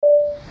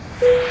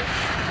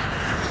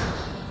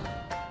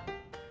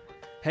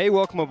Hey,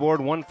 welcome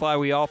aboard One Fly,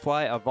 We All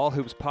Fly, a Vol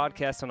Hoops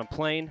podcast on a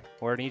plane,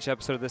 where in each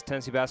episode of this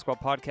Tennessee basketball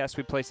podcast,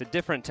 we place a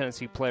different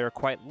Tennessee player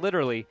quite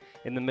literally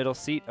in the middle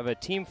seat of a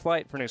team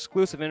flight for an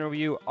exclusive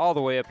interview all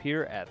the way up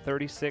here at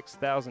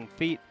 36,000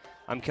 feet.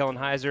 I'm Kellen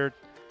Heiser,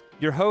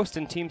 your host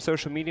and team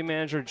social media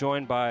manager,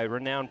 joined by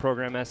renowned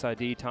program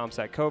SID Tom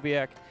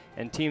Satkowiak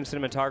and team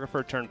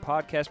cinematographer turned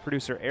podcast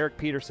producer Eric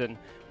Peterson.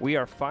 We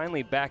are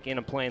finally back in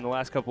a plane. The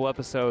last couple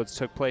episodes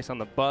took place on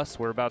the bus.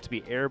 We're about to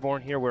be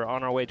airborne here. We're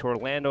on our way to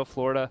Orlando,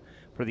 Florida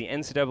for the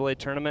NCAA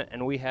Tournament,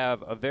 and we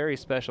have a very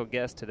special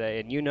guest today.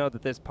 And you know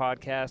that this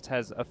podcast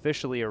has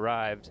officially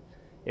arrived.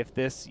 If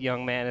this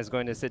young man is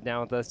going to sit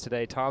down with us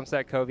today, Tom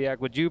Satkowiak,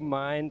 would you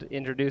mind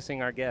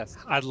introducing our guest?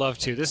 I'd love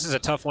to. This is a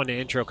tough one to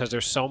intro because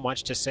there's so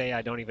much to say.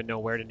 I don't even know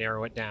where to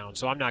narrow it down.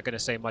 So I'm not going to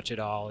say much at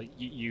all.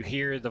 You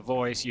hear the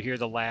voice, you hear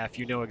the laugh,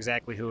 you know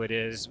exactly who it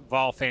is.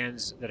 Vol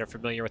fans that are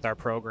familiar with our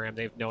program,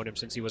 they've known him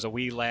since he was a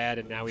wee lad,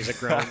 and now he's a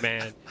grown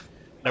man.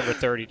 Number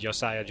 30,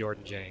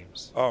 Josiah-Jordan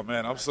James. Oh,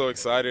 man, I'm so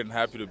excited and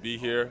happy to be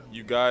here.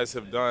 You guys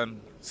have done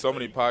so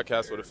many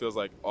podcasts where it feels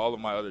like all of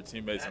my other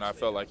teammates, and I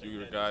felt like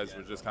you guys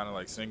were just kind of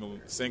like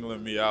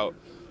singling me out.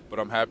 But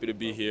I'm happy to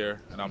be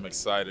here, and I'm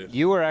excited.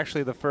 You were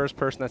actually the first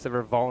person that's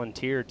ever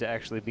volunteered to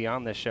actually be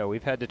on this show.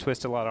 We've had to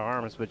twist a lot of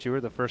arms, but you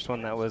were the first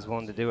one that was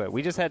willing to do it.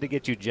 We just had to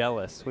get you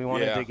jealous. We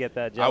wanted to get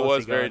that jealousy I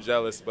was very going.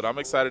 jealous, but I'm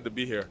excited to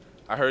be here.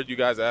 I heard you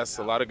guys ask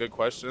a lot of good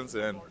questions,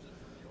 and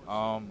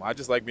I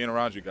just like being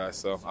around you guys,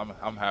 so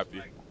I'm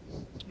happy.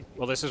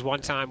 Well, this is one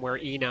time where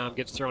Enam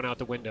gets thrown out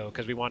the window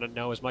because we want to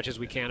know as much as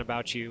we can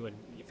about you, and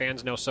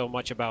fans know so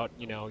much about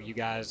you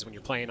guys when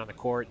you're playing on the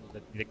court.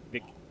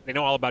 They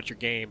know all about your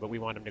game, but we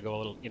want them to go a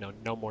little,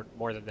 know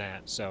more than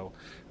that. So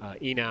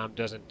Enam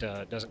doesn't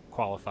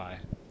qualify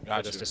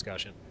for this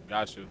discussion.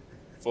 Got you.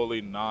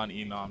 Fully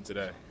non-Enam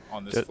today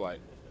on this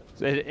flight.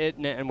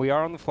 And we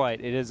are on the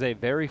flight. It is a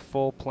very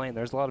full plane.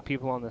 There's a lot of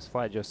people on this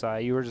flight, Josiah.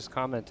 You were just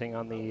commenting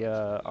on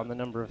the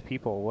number of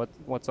people.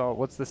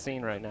 What's the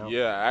scene right now?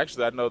 Yeah,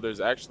 actually, I know there's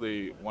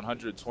actually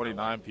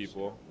 129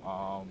 people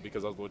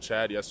because I was with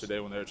Chad yesterday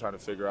when they were trying to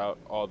figure out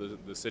all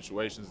the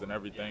situations and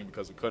everything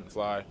because we couldn't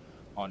fly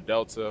on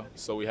Delta.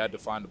 So we had to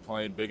find a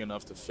plane big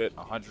enough to fit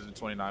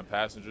 129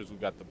 passengers. We've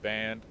got the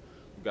band.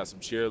 We've got some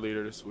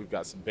cheerleaders. We've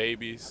got some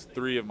babies.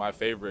 3 of my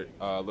favorite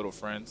little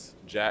friends,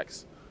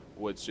 Jax,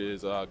 which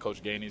is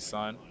Coach Gainey's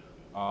son,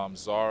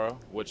 Zara,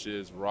 which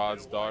is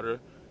Rod's daughter,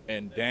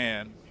 and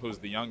Dan, who's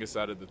the youngest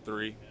out of the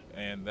 3,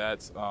 and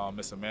that's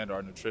Miss Amanda,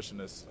 our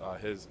nutritionist,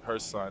 her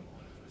son.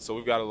 So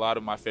we've got a lot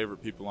of my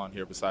favorite people on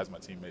here besides my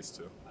teammates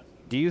too.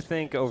 Do you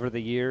think over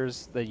the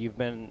years that you've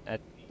been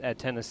at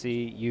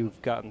Tennessee,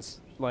 you've gotten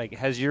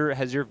has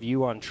your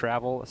view on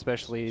travel,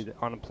 especially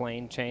on a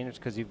plane, changed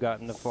because you've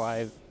gotten to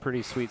fly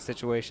pretty sweet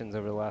situations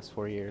over the last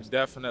 4 years?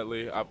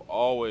 Definitely. I've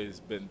always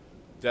been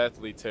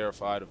deathly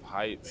terrified of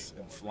heights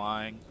and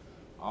flying,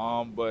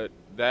 but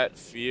that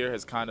fear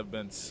has kind of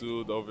been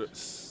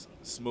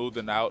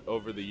smoothened out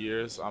over the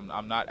years.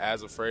 I'm not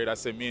as afraid. I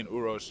say me and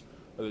Urosh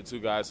are the 2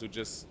 guys who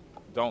just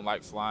don't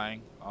like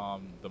flying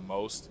the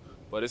most,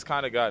 but it's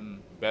kind of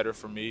gotten better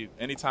for me.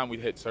 Anytime we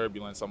hit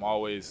turbulence, I'm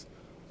always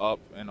up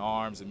in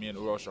arms, and me and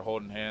Urosh are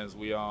holding hands.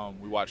 We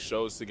watch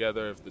shows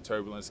together if the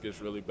turbulence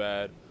gets really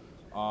bad.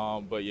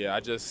 But yeah,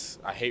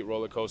 I hate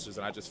roller coasters,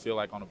 and I just feel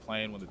like on a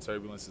plane when the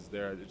turbulence is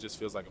there, it just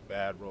feels like a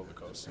bad roller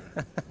coaster.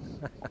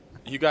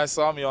 You guys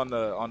saw me on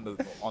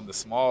the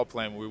small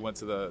plane when we went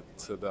to the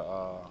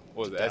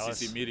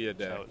SEC Media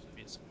Day.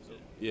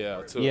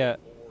 Yeah.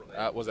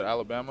 Was it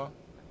Alabama?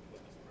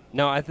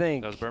 No, I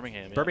think that was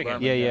Birmingham. Yeah.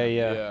 Birmingham.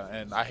 Yeah.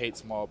 And I hate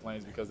small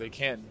planes because they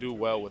can't do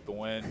well with the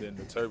wind, and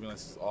the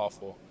turbulence is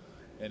awful,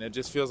 and it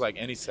just feels like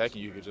any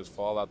second you could just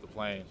fall out the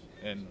plane.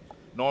 And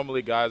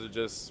normally guys are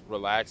just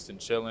relaxed and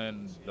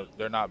chilling.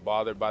 They're not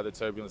bothered by the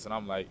turbulence. And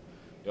I'm like,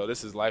 yo,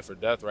 this is life or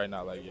death right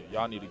now. Like,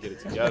 y'all need to get it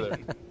together.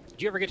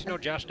 Did you ever get to know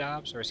Josh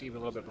Dobbs, or is he even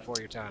a little bit before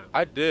your time?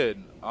 I did.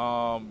 You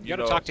got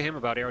to talk to him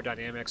about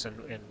aerodynamics,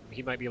 and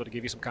he might be able to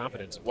give you some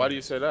confidence. Why do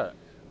you say that?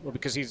 Well,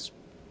 because he's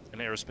an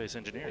aerospace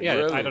engineer. Yeah,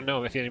 really? I don't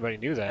know if anybody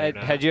knew that.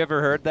 Had you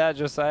ever heard that,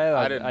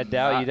 Josiah? I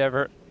doubt you'd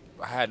ever.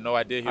 I had no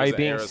idea he was was Are you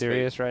being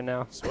serious right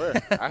now? I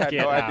swear. I had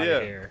Get no out idea.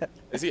 of here.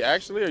 Is he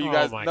actually? Or you Oh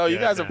guys? my No, you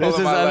guys are goodness. pulling This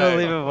is my leg.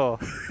 unbelievable.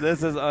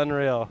 This is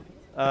unreal.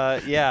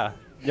 Yeah.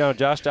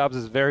 Josh Dobbs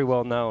is very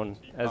well known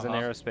as an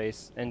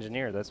aerospace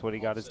engineer. That's what he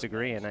got his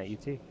degree in at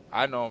UT.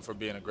 I know him for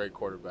being a great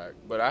quarterback,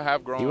 but I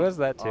have grown. He was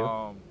that too.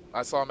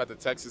 I saw him at the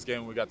Texas game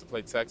when we got to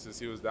play Texas.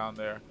 He was down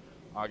there.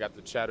 I got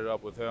to chat it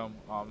up with him.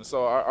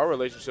 So our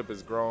relationship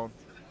has grown.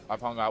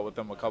 I've hung out with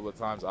him a couple of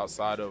times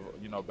outside of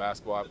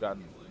basketball. I've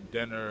gotten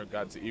dinner,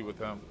 gotten to eat with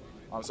him.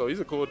 So he's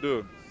a cool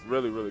dude,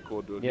 really, really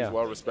cool dude. Yeah. He's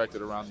well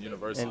respected around the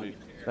university.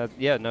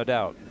 Yeah, no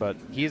doubt. But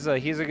he's a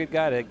good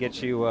guy to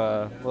get you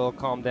a little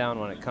calmed down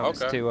when it comes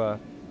to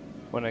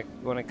when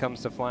it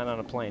comes to flying on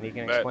a plane. He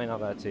can explain all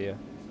that to you.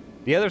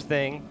 The other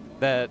thing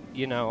that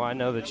I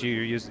know that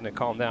you're using to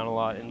calm down a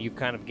lot, and you've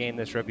kind of gained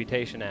this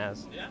reputation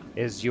as,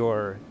 is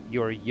your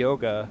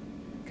yoga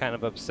kind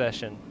of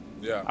obsession.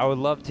 Yeah. I would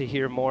love to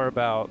hear more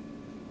about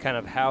kind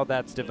of how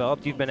that's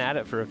developed. You've been at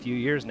it for a few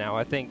years now.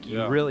 I think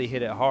you really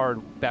hit it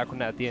hard back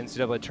when at the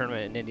NCAA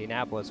tournament in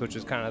Indianapolis, which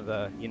is kind of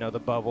the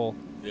bubble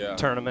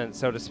tournament,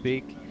 so to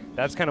speak.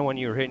 That's kind of when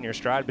you were hitting your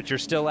stride, but you're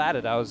still at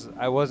it.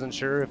 I wasn't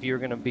sure if you were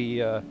going to be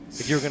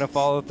if you were going to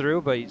follow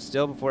through, but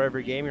still before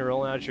every game you're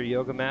rolling out your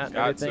yoga mat and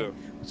everything.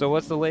 So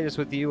what's the latest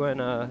with you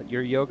and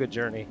your yoga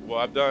journey? Well,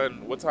 I've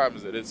done, what time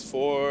is it? It's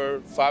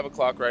 5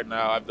 o'clock right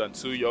now. I've done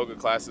 2 yoga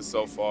classes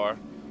so far.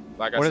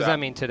 Like what does that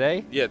mean,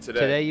 today? Yeah, today.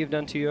 Today you've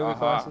done 2 yoga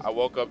classes? I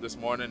woke up this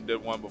morning,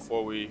 did one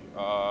before we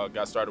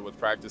got started with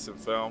practice and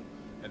film.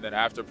 And then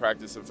after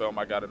practice and film,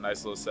 I got a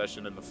nice little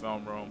session in the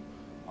film room.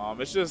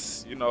 It's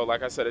just,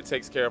 like I said, it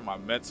takes care of my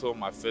mental,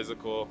 my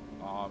physical,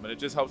 and it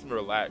just helps me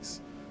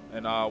relax.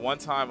 And one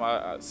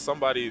time,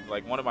 somebody,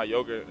 like one of my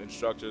yoga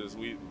instructors,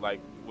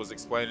 was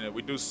explaining it.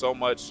 We do so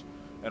much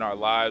in our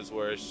lives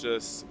where it's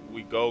just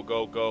we go,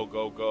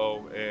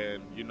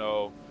 and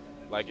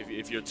like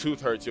if your tooth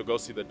hurts, you'll go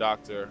see the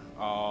doctor.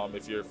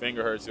 If your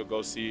finger hurts, you'll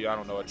go see, I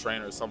don't know, a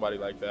trainer or somebody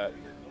like that.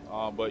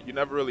 But you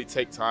never really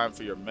take time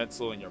for your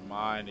mental and your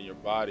mind and your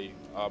body.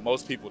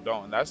 Most people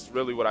don't, and that's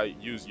really what I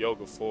use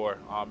yoga for.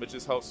 It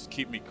just helps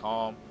keep me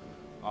calm.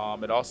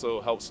 It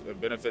also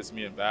it benefits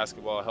me in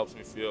basketball. It helps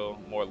me feel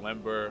more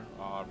limber,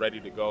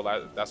 ready to go.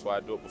 That's why I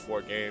do it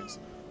before games.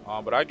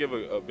 But I give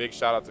a big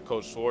shout out to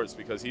Coach Schwartz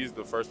because he's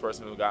the first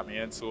person who got me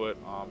into it.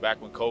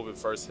 Back when COVID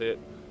first hit,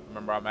 I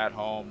remember I'm at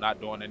home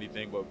not doing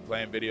anything but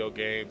playing video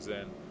games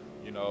and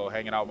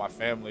hanging out with my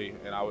family.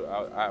 And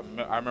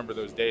I remember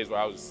those days where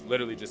I was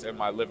literally just in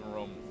my living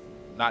room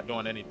not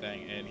doing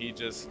anything. And he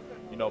just,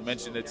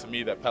 mentioned it to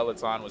me that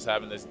Peloton was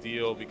having this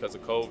deal because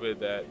of COVID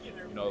that,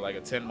 like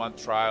a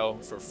 10-month trial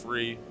for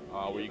free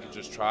where you could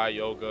just try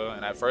yoga.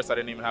 And at first I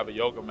didn't even have a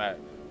yoga mat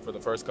for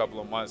the first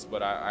couple of months,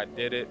 but I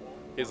did it.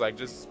 He's like,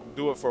 just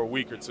do it for a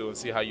week or 2 and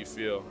see how you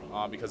feel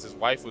because his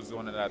wife was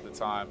doing it at the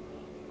time.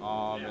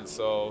 And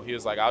so he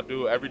was like, I'll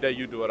do it. Every day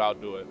you do it, I'll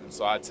do it. And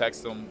so I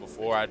text him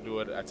before I do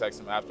it. I text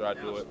him after I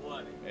do it.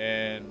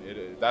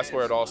 And that's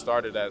where it all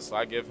started at. So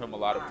I give him a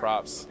lot of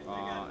props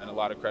and a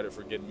lot of credit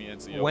for getting me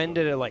into yoga. When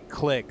did it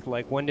click?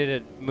 When did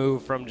it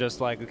move from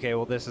just okay,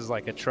 well, this is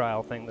a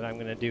trial thing that I'm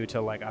going to do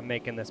to I'm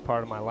making this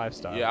part of my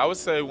lifestyle? Yeah, I would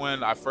say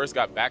when I first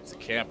got back to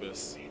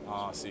campus.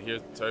 See,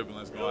 here's the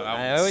turbulence going.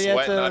 I'm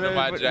sweating under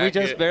my jacket. We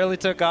just barely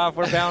took off.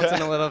 We're bouncing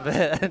a little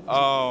bit.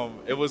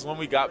 It was when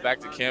we got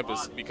back to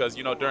campus because,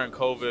 during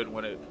COVID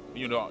when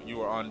you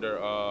were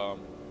under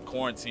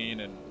quarantine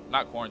and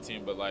not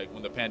quarantine, but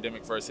when the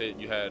pandemic first hit,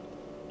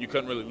 you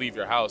couldn't really leave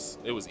your house.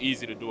 It was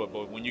easy to do it,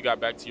 but when you got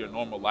back to your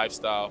normal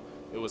lifestyle,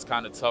 it was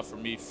kind of tough for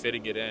me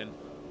fitting it in.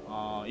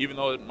 Even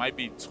though it might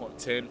be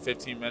 10,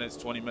 15 minutes,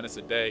 20 minutes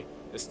a day,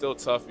 it's still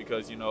tough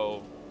because,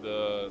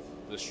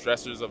 the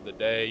stressors of the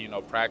day,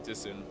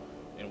 practice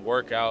and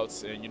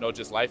workouts and,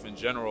 just life in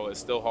general, it's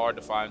still hard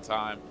to find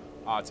time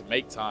to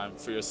make time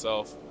for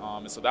yourself.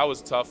 And so that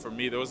was tough for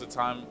me. There was a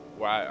time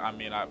where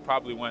I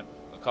probably went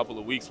a couple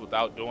of weeks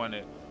without doing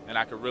it, and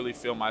I could really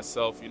feel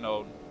myself,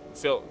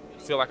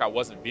 feel like I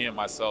wasn't being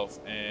myself.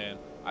 And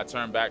I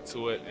turned back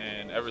to it,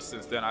 and ever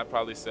since then, I'd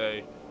probably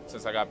say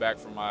since I got back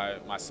from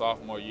my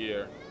sophomore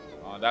year,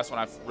 that's when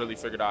I really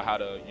figured out how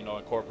to,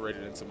 incorporate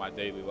it into my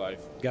daily life.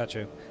 Got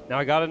you. Now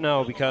I got to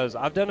know because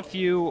I've done a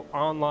few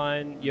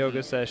online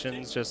yoga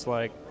sessions, just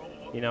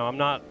I'm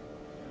not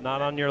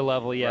on your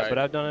level yet, but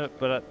I've done it.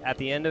 But at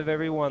the end of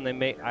every one,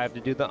 I have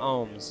to do the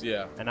ohms.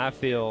 Yeah. And I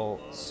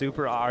feel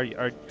super. Are you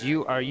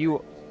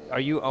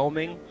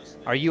ohming?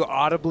 Are you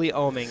audibly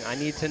ohming? I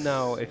need to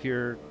know if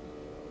you're.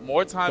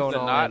 More times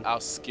than not, I'll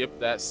skip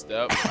that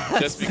step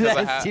just because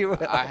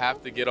I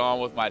have to get on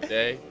with my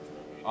day.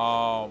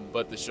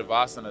 But the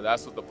Shavasana,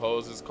 that's what the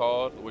pose is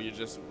called, where you're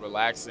just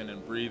relaxing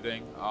and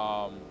breathing.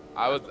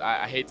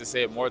 I hate to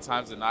say it, more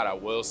times than not, I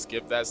will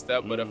skip that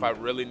step. But if I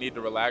really need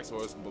to relax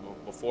or it's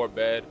before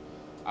bed,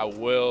 I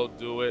will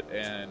do it.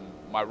 And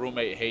my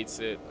roommate hates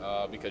it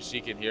because she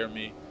can hear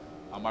me.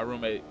 My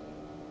roommate,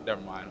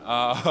 never mind.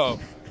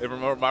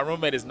 My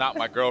roommate is not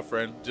my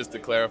girlfriend, just to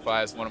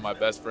clarify. It's one of my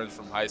best friends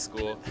from high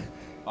school.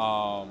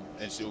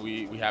 And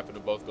we happen to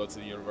both go to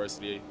the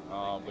university.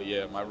 But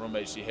yeah, my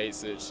roommate, she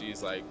hates it.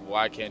 She's like,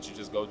 why can't you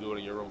just go do it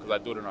in your room? Because I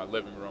do it in our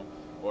living room.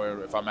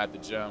 Or if I'm at the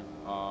gym,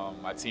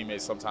 my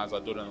teammates, sometimes I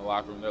do it in the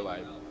locker room. They're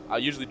like, I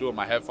usually do it with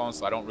my headphones,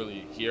 so I don't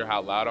really hear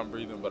how loud I'm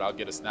breathing, but I'll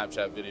get a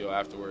Snapchat video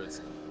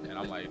afterwards. And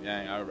I'm like,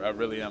 dang, I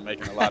really am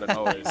making a lot of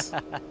noise.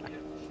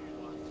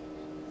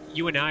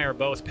 You and I are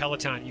both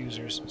Peloton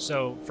users.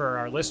 So for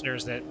our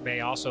listeners that may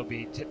also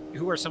be,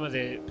 who are some of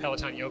the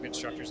Peloton yoga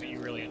instructors that you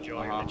really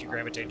enjoy or that you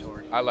gravitate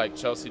toward? I like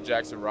Chelsea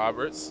Jackson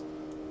Roberts.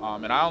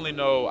 And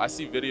I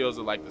see videos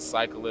of the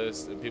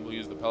cyclists and people who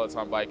use the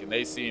Peloton bike, and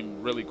they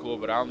seem really cool,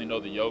 but I only know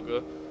the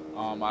yoga.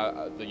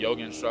 The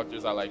yoga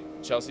instructors, I like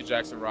Chelsea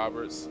Jackson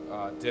Roberts,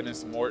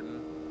 Dennis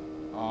Morton,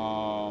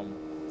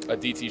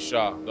 Aditi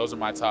Shah. Those are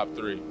my top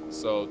 3.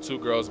 So 2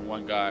 girls and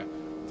 1 guy.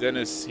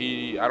 Dennis,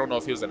 I don't know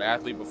if he was an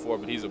athlete before,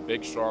 but he's a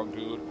big, strong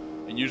dude.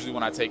 And usually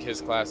when I take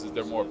his classes,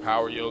 they're more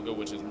power yoga,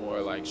 which is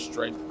more like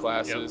strength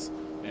classes.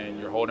 Yep. and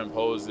you're holding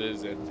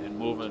poses and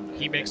moving.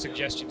 He makes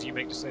suggestions, you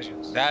make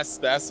decisions. That's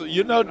Dennis. I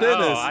know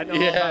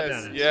yes, about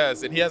Dennis.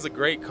 Yes, and he has a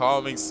great,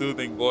 calming,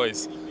 soothing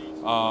voice.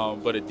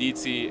 But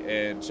Aditi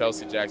and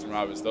Chelsea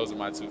Jackson-Roberts, those are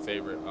my two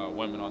favorite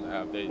women on the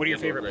app. What are your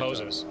favorite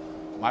poses?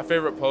 My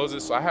favorite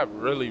poses, so I have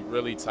really,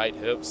 really tight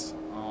hips.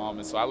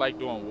 And so I like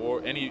doing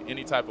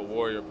any type of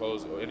warrior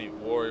pose, or any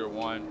warrior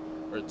 1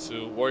 or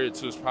 2. Warrior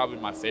 2 is probably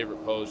my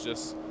favorite pose.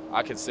 Just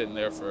I can sit in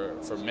there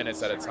for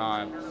minutes at a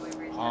time.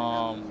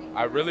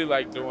 I really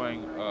like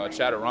doing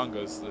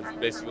chaturangas,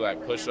 basically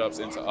like push-ups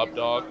into up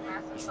dog.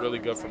 It's really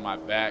good for my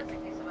back.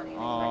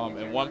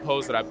 And one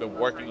pose that I've been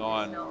working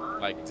on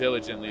like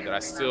diligently that I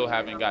still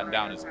haven't gotten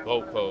down is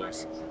boat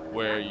pose,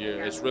 where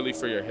it's really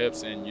for your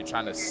hips and you're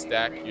trying to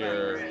stack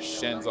your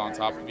shins on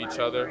top of each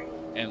other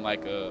in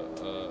like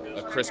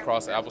a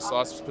crisscross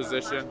applesauce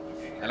position.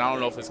 And I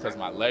don't know if it's because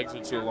my legs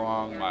are too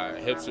long, my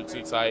hips are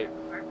too tight,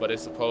 but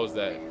it's supposed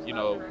that,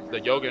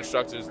 the yoga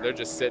instructors, they're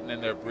just sitting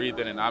in there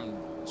breathing and I'm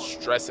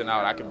stressing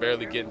out. I can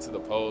barely get into the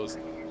pose.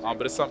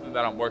 But it's something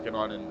that I'm working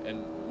on.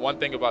 And one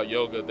thing about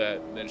yoga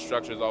that the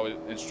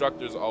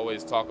instructors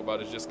always talk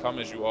about is just come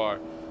as you are.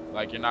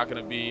 Like, you're not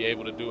going to be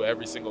able to do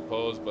every single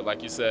pose, but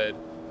like you said,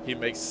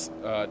 Dennis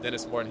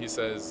Morton, he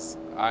says,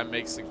 I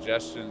make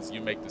suggestions,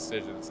 you make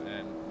decisions,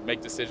 and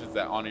make decisions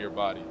that honor your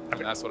body. And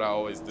that's what I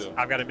always do.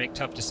 I've got to make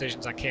tough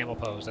decisions on camel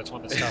pose. That's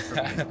one that's tough for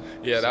me.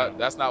 Yeah,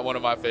 that's not one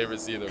of my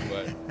favorites either,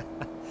 but...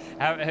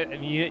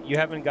 You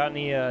haven't got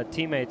any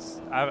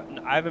teammates. I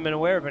haven't been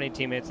aware of any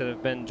teammates that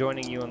have been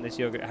joining you on this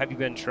yoga. Have you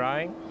been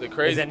trying? The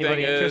crazy is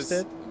anybody thing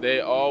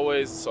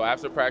interested? So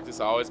after practice,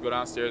 I always go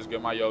downstairs,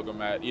 get my yoga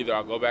mat. Either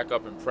I'll go back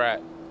up and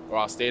prat, or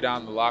I'll stay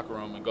down in the locker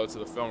room and go to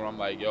the film room. I'm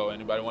like, yo,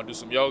 anybody want to do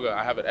some yoga?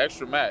 I have an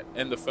extra mat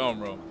in the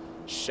film room.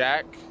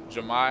 Shaq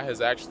Jamai has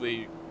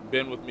actually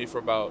been with me for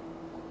about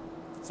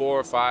 4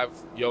 or 5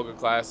 yoga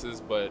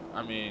classes, but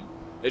I mean,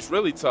 it's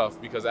really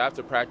tough because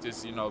after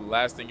practice, the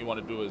last thing you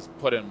want to do is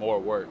put in more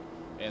work.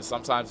 And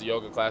sometimes the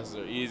yoga classes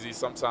are easy.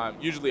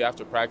 Usually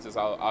after practice,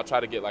 I'll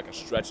try to get like a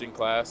stretching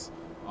class,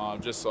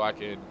 just so I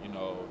can,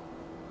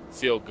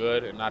 feel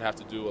good and not have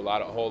to do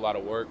a whole lot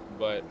of work.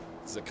 But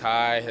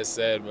Zakai has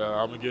said, well,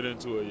 I'm gonna get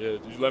into it.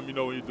 Yeah, just let me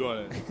know when you're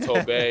doing it.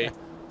 Tobey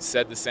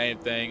said the same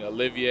thing.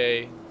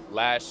 Olivier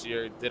last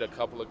year did a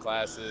couple of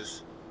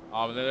classes.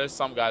 And then there's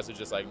some guys who are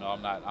just like, no,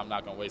 I'm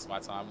not gonna waste my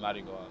time. I'm not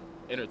even gonna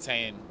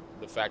entertain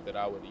the fact that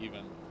I would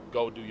even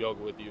go do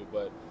yoga with you.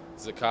 But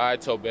Zakai,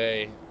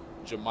 Tobey,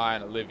 Jamai,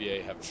 and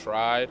Olivier have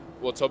tried.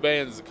 Well, Tobey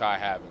and Zakai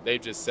haven't. They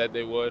just said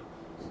they would.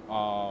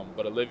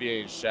 But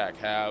Olivier and Shaq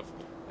have.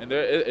 And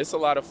it's a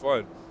lot of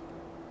fun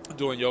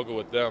doing yoga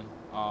with them.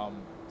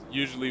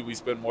 Usually we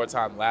spend more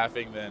time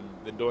laughing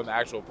than doing the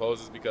actual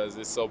poses because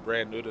it's so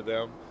brand new to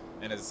them.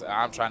 And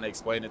I'm trying to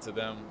explain it to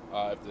them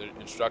if the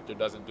instructor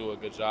doesn't do a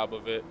good job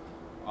of it.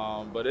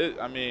 But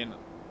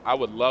I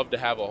would love to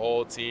have a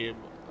whole team,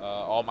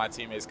 all my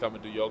teammates come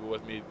and do yoga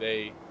with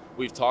me.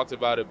 We've talked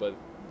about it, but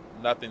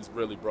nothing's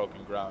really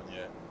broken ground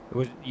yet.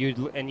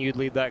 You'd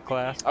lead that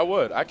class? I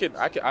would. I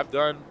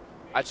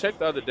checked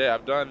the other day.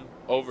 I've done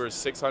over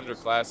 600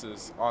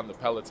 classes on the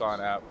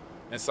Peloton app,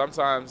 and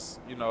sometimes,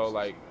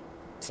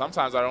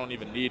 sometimes I don't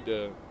even need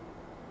to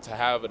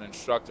have an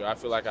instructor. I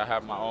feel like I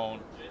have my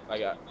own,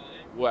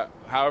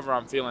 however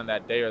I'm feeling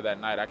that day or that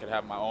night, I could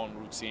have my own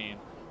routine.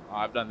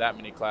 I've done that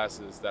many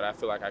classes that I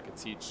feel like I could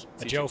teach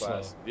a Joe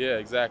class. Flow. Yeah,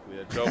 exactly,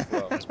 a Joe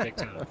Flow. That's big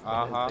time.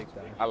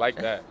 I like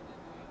that.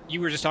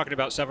 You were just talking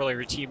about several of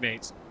your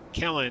teammates.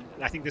 Kellen,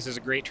 I think this is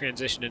a great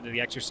transition into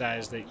the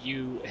exercise that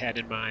you had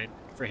in mind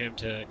for him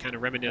to kind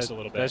of reminisce a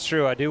little bit. That's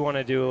true. I do want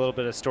to do a little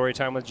bit of story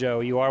time with Joe.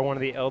 You are one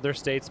of the elder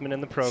statesmen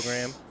in the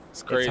program.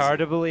 It's crazy. It's hard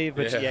to believe,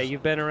 but yeah,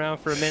 you've been around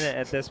for a minute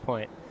at this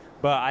point.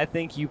 But I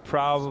think you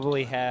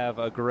probably have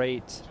a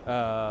great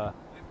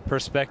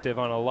perspective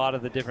on a lot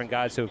of the different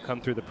guys who have come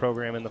through the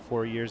program in the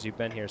 4 years you've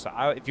been here. So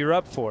if you're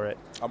up for it,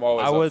 I'm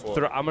always up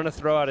for it. I'm going to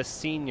throw out a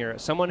senior,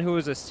 someone who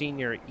is a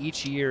senior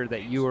each year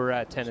that you were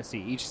at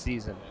Tennessee, each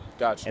season.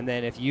 Gotcha. And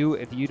then if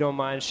you don't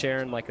mind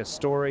sharing like a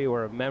story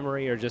or a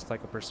memory or just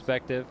like a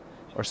perspective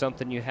or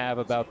something you have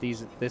about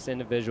this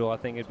individual, I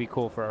think it'd be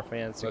cool for our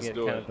fans to get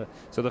kind of.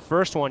 So the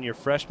first one, your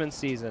freshman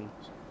season,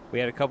 we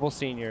had a couple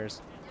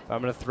seniors.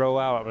 I'm going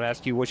to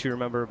ask you what you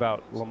remember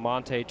about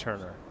Lamonte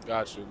Turner.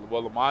 Gotcha.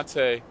 Well,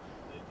 Lamonte,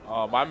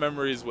 my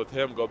memories with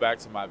him go back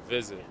to my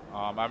visit.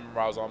 I remember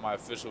I was on my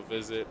official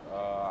visit.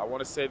 I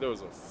want to say there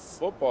was a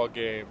football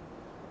game,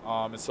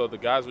 and so the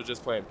guys were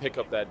just playing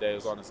pickup that day.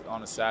 It was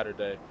on a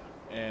Saturday,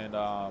 and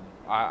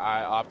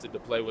I opted to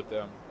play with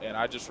them. And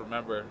I just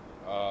remember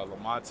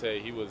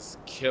Lamonte, he was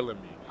killing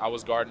me. I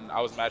was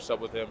matched up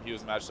with him. He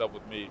was matched up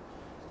with me.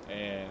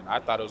 And I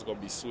thought it was going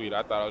to be sweet.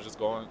 I thought I was just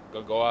going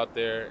to go out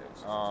there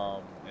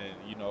and,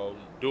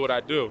 do what I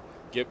do,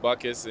 get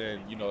buckets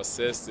and,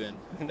 assist, and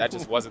that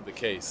just wasn't the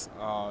case.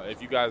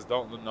 If you guys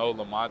don't know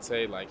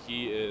Lamonte,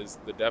 he is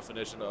the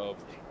definition of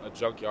a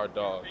junkyard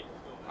dog.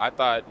 I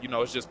thought,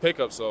 it's just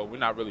pickup, so we're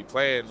not really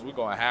playing. We're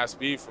going half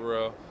speed for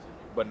real.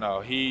 But no,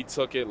 he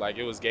took it like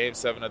it was Game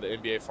 7 of the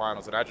NBA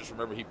Finals. And I just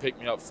remember he picked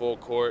me up full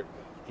court.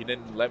 He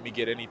didn't let me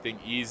get anything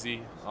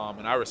easy,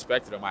 and I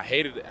respected him. I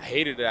hated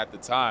it at the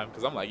time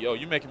because I'm like, yo,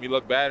 you making me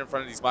look bad in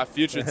front of my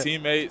future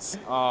teammates.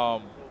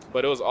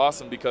 But it was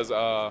awesome because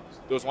there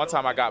was one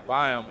time I got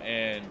by him,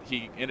 and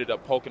he ended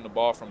up poking the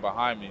ball from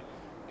behind me.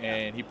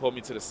 And he pulled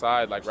me to the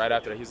side, like right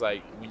after that. He's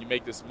like, when you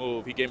make this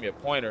move, he gave me a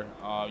pointer.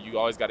 You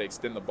always got to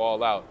extend the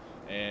ball out.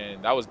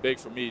 And that was big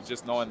for me,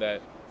 just knowing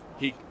that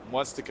he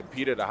wants to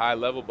compete at a high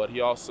level, but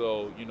he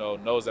also,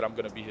 knows that I'm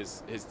going to be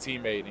his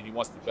teammate, and he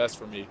wants the best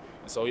for me.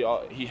 And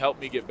so he helped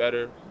me get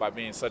better by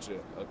being such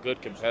a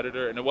good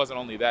competitor. And it wasn't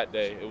only that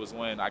day. It was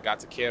when I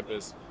got to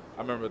campus.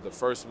 I remember the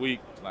first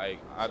week, like,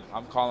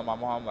 I'm calling my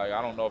mom, like,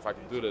 I don't know if I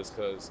can do this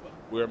because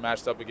we were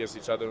matched up against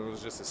each other. And it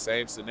was just the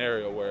same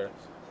scenario where,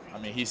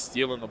 he's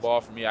stealing the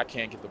ball from me. I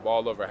can't get the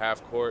ball over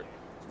half court.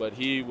 But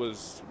he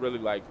was really,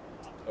 like,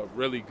 a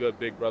really good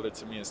big brother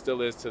to me and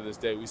still is to this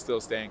day. We still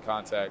stay in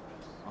contact.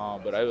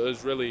 But it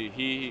was really,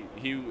 he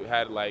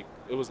had, like,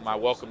 it was my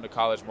welcome to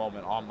college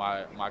moment on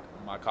my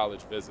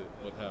college visit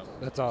with him.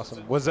 That's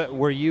awesome.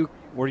 Were you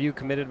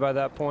committed by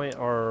that point,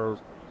 or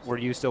were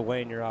you still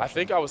weighing your options? I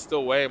think I was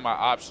still weighing my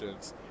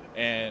options.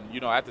 And,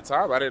 at the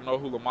time, I didn't know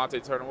who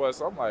Lamonte Turner was.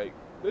 So I'm like,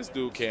 this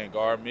dude can't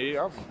guard me.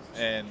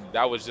 And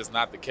that was just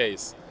not the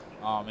case.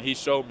 And he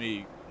showed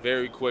me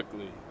very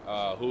quickly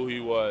who he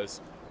was,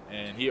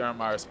 and he earned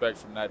my respect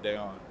from that day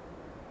on.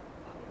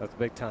 That's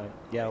big time.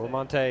 Yeah,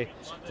 Lamonte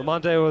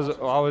was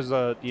always,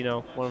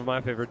 one of my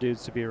favorite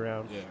dudes to be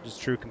around. Yeah. Just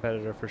true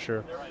competitor for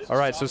sure. All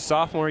right, so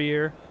sophomore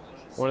year,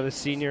 one of the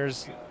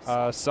seniors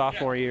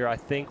sophomore year, I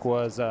think,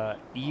 was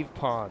Yves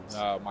Pons.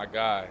 My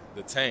guy,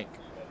 the tank.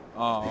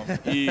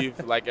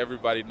 Yves, like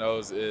everybody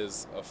knows,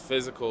 is a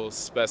physical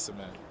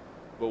specimen.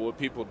 But what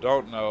people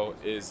don't know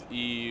is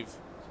Yves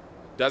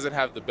doesn't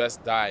have the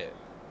best diet.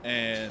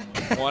 And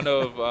one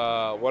of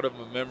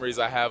the memories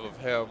I have of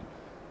him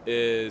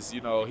is,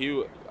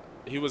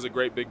 he was a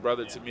great big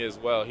brother to me as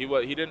well.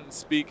 He didn't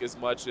speak as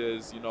much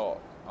as,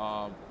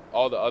 all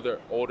the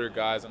other older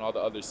guys and all the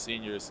other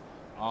seniors.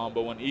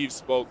 But when Yves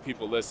spoke,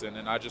 people listened.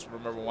 And I just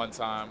remember one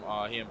time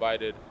he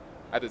invited,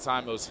 at the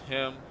time it was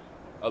him,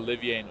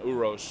 Olivier, and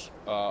Urosh,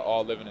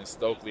 all living in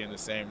Stokely in the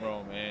same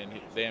room. And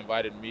they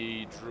invited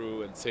me,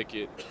 Drew, and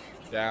Ticket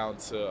down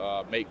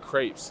to make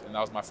crepes. And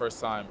that was my first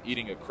time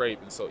eating a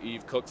crepe. And so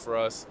Yves cooked for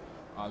us.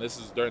 This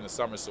was during the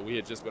summer, so we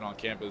had just been on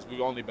campus.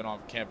 We've only been on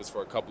campus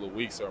for a couple of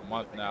weeks or a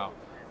month now.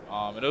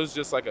 And it was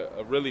just like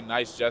a really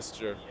nice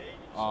gesture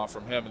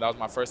from him. And that was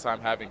my first time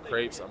having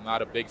crepes. I'm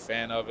not a big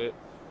fan of it.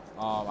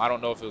 I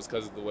don't know if it was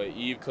because of the way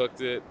Yves cooked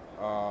it,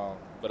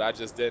 but I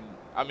just didn't.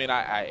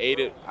 I ate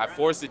it. I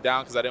forced it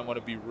down because I didn't want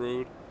to be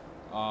rude.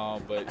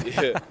 But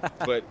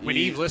when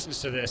Yves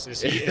listens to this, is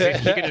he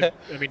gonna?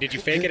 Did you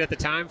fake it at the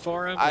time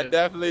for him? I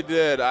definitely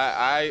did.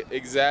 I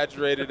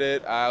exaggerated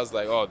it. I was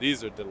like, "Oh,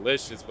 these are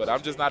delicious," but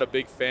I'm just not a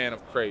big fan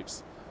of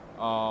crepes.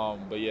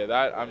 But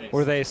yeah,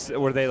 were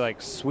they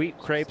like sweet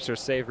crepes or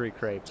savory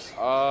crepes?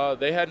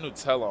 They had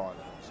Nutella on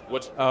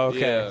it. Okay,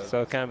 yeah,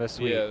 so kind of a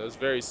sweet. Yeah, it was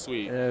very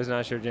sweet. And it was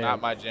not your jam.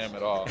 Not my jam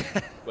at all.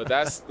 But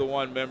that's the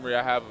one memory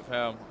I have of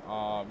him.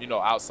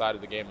 Outside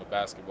of the game of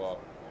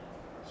basketball.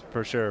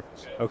 For sure.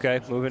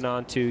 Okay, moving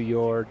on to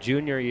your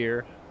junior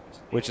year,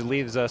 which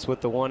leaves us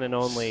with the one and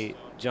only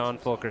John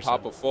Fulkerson.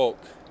 Papa Folk.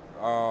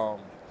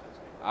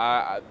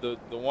 The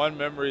one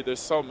memory, there's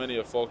so many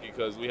of Folky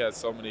because we had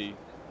so many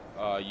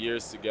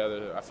years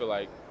together. I feel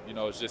like,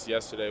 it's just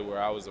yesterday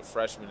where I was a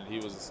freshman and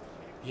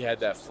he had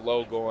that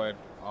flow going.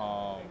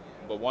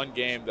 But one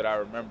game that I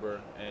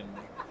remember, and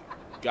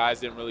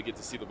guys didn't really get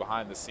to see the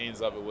behind the scenes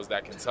of it, was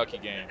that Kentucky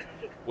game,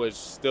 which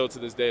still to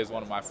this day is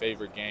one of my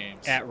favorite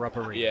games. At Rupp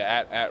Arena.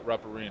 Yeah, at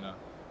Rupp Arena,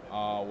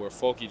 where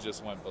Folky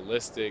just went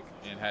ballistic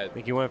and had. I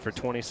think he went for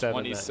 27.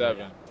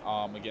 27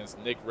 against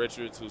Nick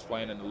Richards, who's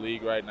playing in the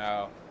league right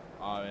now.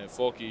 And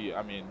Folky,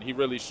 he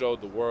really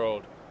showed the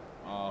world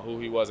who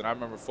he was. And I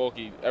remember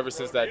Folky, ever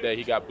since that day,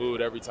 he got booed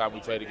every time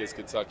we played against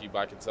Kentucky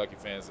by Kentucky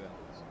fans. And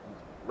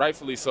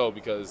rightfully so,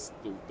 because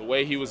the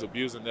way he was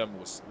abusing them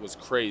was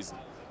crazy.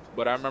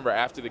 But I remember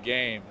after the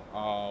game,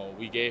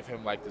 we gave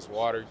him like this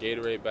water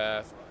Gatorade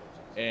bath,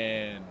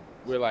 and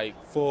we're like,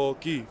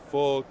 Folky,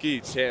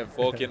 chanting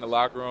Folky in the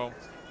locker room.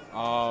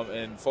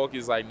 And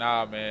Folky's like,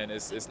 nah, man,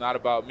 it's not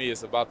about me.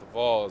 It's about the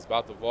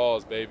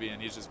Vols, baby. And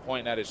he's just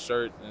pointing at his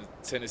shirt and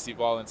Tennessee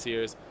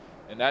Volunteers.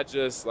 And that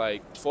just,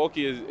 like,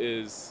 Folky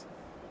is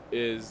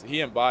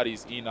he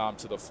embodies Enom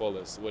to the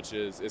fullest, which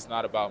is it's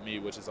not about me,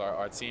 which is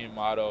our team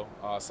motto,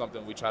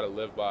 something we try to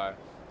live by.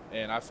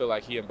 And I feel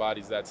like he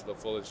embodies that to the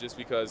fullest just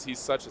because he's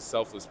such a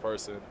selfless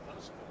person.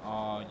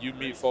 You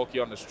meet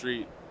Folky on the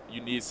street, you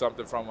need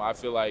something from him. I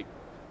feel like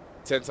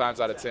 10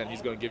 times out of 10,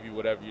 he's going to give you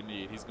whatever you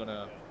need. He's going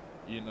to,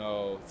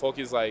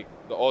 Folky's like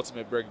the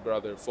ultimate big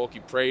brother.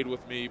 Folky prayed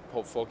with me.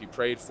 Folky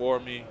prayed for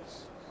me.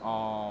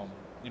 I'm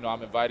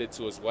invited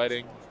to his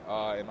wedding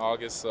in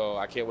August, so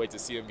I can't wait to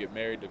see him get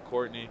married to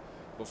Courtney.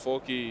 But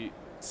Folky,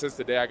 since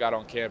the day I got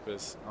on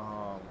campus,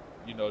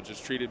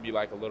 just treated me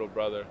like a little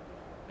brother.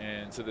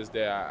 And to this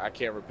day, I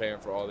can't repay him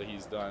for all that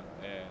he's done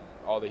and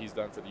all that he's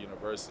done for the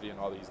university and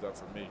all that he's done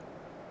for me.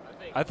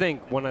 I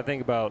think when I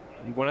think about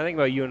you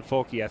and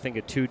Folky, I think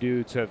of two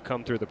dudes who have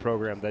come through the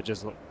program that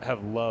just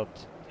have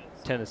loved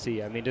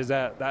Tennessee. I mean, does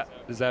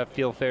that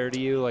feel fair to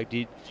you? Like,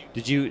 did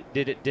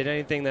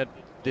anything that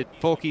did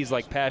Folky's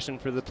like passion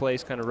for the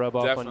place kind of rub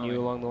off on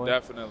you along the way?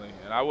 Definitely,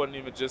 and I wouldn't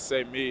even just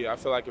say me. I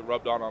feel like it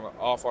rubbed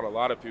off on a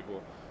lot of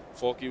people.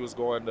 Folky was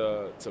going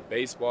to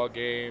baseball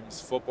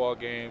games, football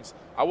games.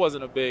 I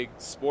wasn't a big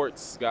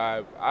sports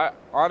guy. I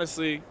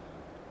honestly,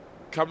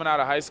 coming out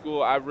of high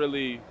school, I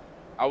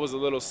was a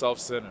little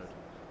self-centered.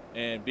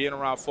 And being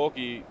around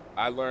Folky,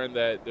 I learned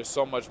that there's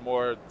so much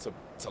more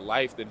to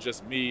life than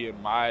just me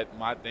and my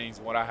things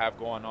and what I have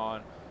going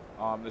on.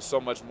 There's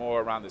so much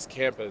more around this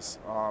campus,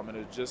 and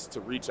it's just to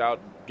reach out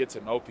and get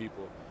to know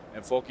people.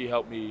 And Folky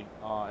helped me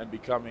in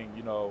becoming,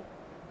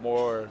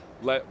 more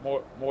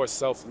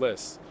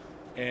selfless.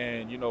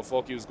 And,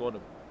 Folky was going to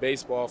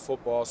baseball,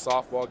 football,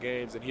 softball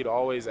games, and he'd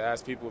always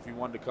ask people if he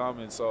wanted to come.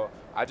 And so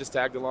I just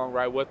tagged along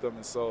right with him.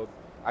 And so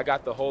I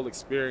got the whole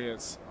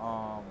experience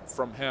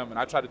from him. And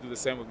I try to do the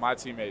same with my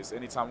teammates.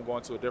 Anytime I'm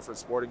going to a different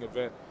sporting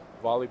event,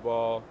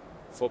 volleyball,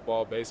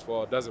 football,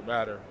 baseball, it doesn't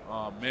matter.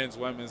 Men's,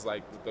 women's,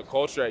 like the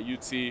culture at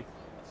UT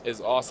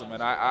is awesome.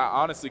 And I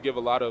honestly give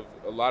a lot of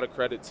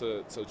credit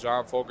to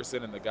John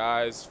Fulkerson and the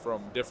guys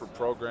from different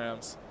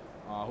programs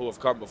who have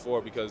come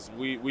before, because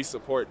we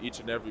support each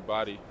and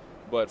everybody.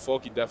 But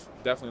Folky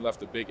definitely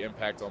left a big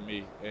impact on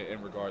me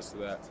in regards to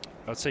that.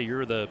 I would say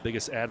you're the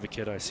biggest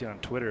advocate I see on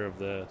Twitter of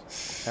the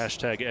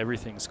hashtag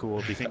everything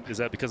school. Do you think, is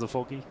that because of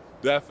Folky?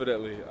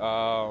 Definitely.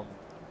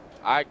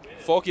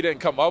 Folky didn't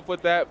come up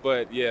with that,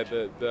 but yeah,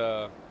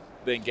 the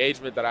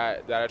engagement that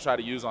I try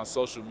to use on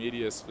social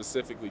media,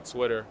 specifically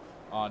Twitter,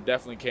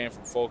 definitely came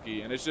from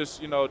Folky. And it's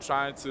just,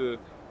 trying to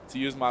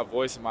use my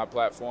voice and my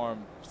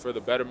platform for the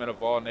betterment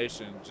of all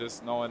nation,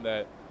 just knowing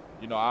that,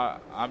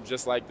 I'm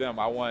just like them.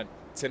 I want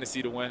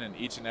Tennessee to win in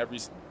each and every,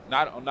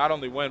 not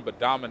only win, but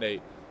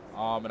dominate.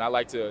 And I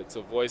like to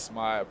voice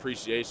my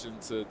appreciation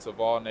to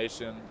Vol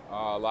Nation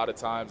a lot of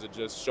times, and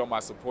just show my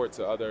support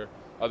to other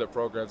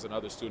programs and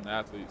other student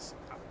athletes.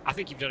 I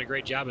think you've done a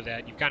great job of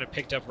that. You've kind of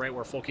picked up right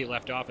where Folky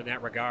left off in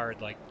that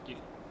regard. Like, you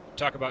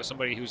talk about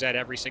somebody who's at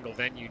every single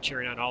venue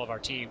cheering on all of our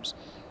teams.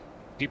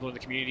 People in the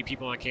community,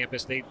 people on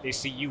campus, they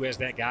see you as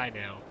that guy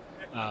now.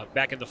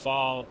 Back in the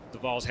fall, the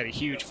Vols had a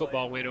huge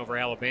football win over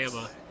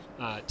Alabama.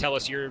 Tell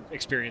us your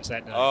experience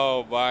that night.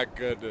 Oh, my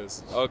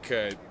goodness.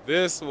 Okay.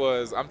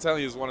 I'm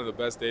telling you, it was one of the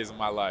best days of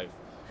my life.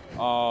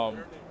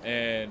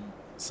 And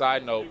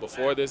side note,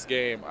 before this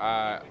game,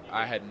 I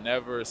had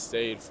never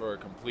stayed for a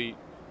complete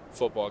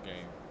football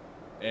game.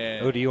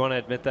 And do you want to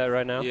admit that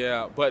right now?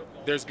 Yeah, but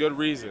there's good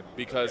reason,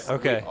 because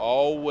we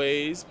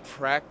always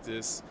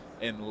practice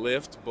and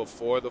lift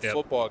before the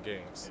football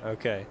games.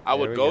 Okay. I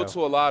would go to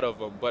a lot of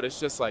them, but it's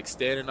just like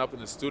standing up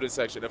in the student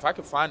section. If I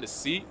could find a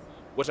seat,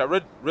 which I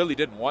really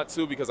didn't want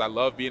to, because I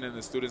love being in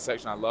the student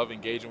section. I love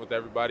engaging with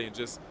everybody and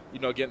just,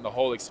 getting the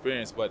whole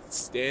experience. But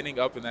standing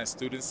up in that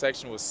student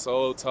section was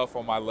so tough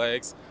on my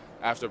legs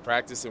after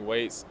practice and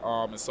weights.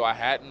 And so I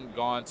hadn't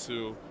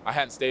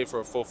stayed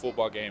for a full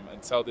football game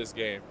until this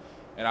game.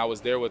 And I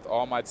was there with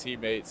all my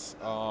teammates,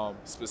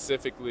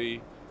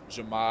 specifically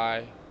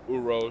Jemai,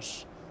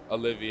 Urosh,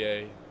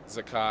 Olivier,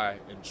 Zakai,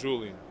 and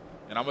Julian.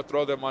 And I'm going to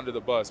throw them under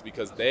the bus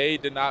because they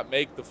did not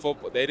make the full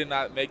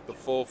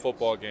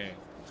football game.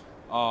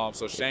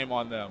 So shame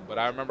on them. But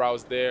I remember I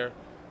was there,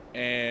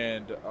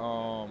 and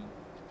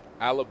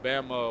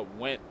Alabama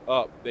went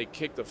up. They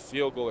kicked a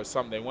field goal or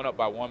something. They went up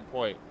by 1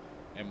 point.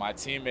 And my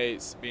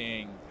teammates,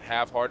 being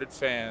half-hearted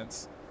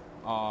fans,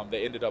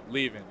 they ended up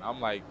leaving.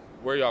 I'm like,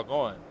 where y'all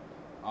going?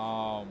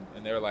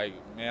 And they were like,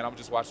 man, I'm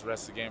just watching the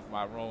rest of the game from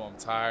my room. I'm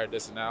tired,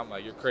 this and that. I'm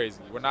like, you're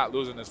crazy. We're not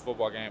losing this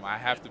football game. I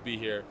have to be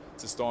here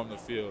to storm the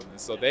field. And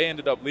so they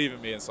ended up leaving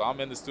me. And so I'm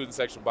in the student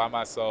section by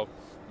myself,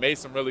 made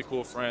some really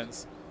cool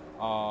friends.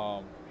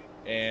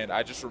 And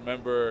I just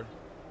remember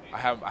I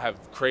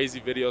have crazy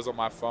videos on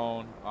my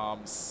phone.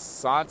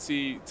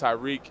 Santi,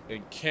 Tyreek,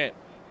 and Kent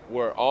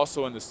were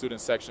also in the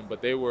student section,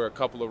 but they were a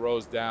couple of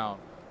rows down.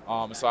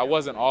 So I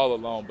wasn't all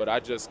alone, but I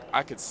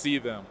could see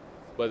them.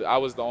 But I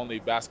was the only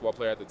basketball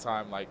player at the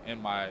time, like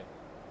in my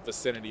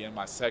vicinity, in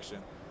my section.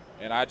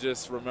 And I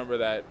just remember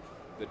that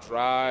the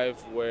drive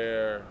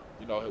where,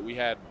 we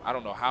had, I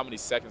don't know how many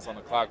seconds on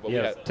the clock, but we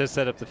had to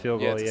set up the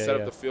field goal. Yeah, to set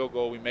up the field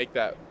goal. We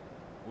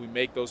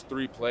make those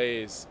 3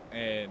 plays,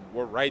 and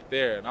we're right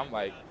there. And I'm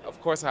like, of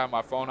course I have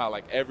my phone out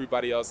like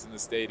everybody else in the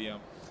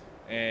stadium.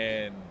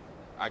 And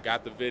I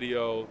got the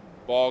video,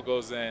 ball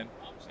goes in,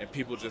 and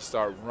people just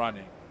start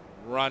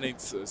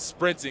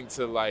sprinting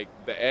to like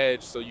the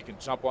edge so you can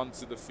jump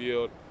onto the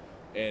field.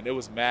 And it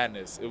was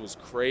madness. It was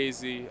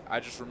crazy. I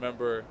just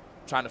remember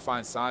trying to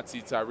find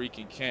Santi, Tyreek,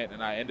 and Kent,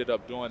 and I ended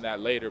up doing that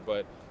later.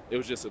 But it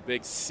was just a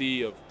big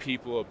sea of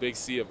people, a big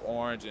sea of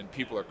orange, and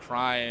people are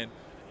crying.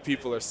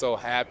 People are so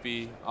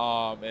happy.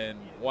 And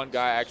one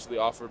guy actually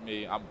offered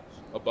me, I'm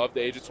above the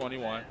age of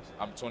 21.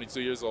 I'm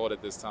 22 years old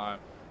at this time.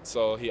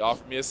 So he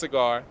offered me a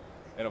cigar.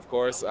 And, of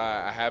course,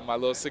 I had my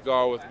little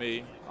cigar with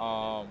me.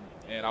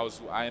 And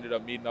I ended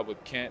up meeting up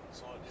with Kent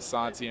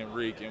Santi and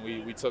Reek, and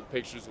we took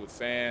pictures with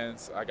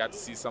fans. I got to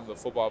see some of the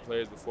football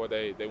players before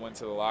they went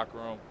to the locker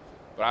room.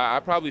 But I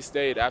probably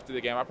stayed after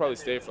the game. I probably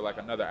stayed for like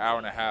another hour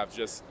and a half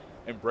just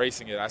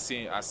embracing it. I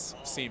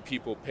seen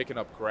people picking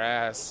up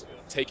grass,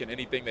 taking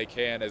anything they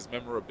can as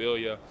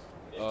memorabilia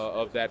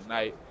of that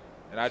night.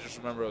 And I just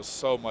remember it was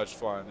so much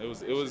fun. It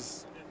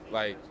was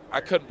like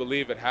I couldn't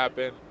believe it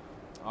happened.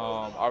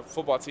 Our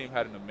football team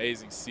had an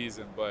amazing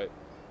season, but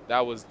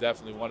that was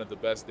definitely one of the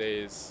best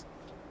days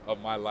of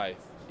my life,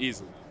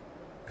 easily.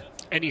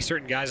 Any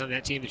certain guys on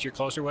that team that you're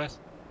closer with?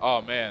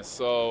 Oh, man.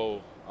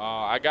 So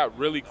I got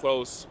really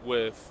close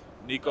with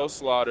Nico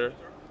Slaughter,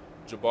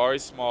 Jabari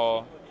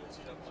Small,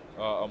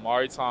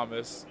 Amari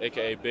Thomas,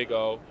 a.k.a. Big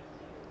O,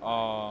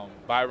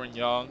 Byron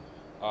Young,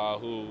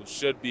 who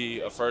should be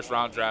a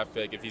first-round draft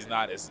pick. If he's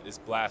not, it's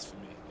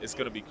blasphemy. It's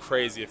going to be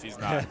crazy if he's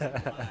not.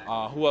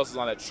 Who else is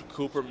on that?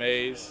 Cooper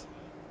Mays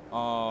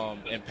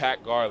and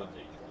Pat Garland.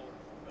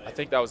 I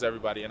think that was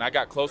everybody. And I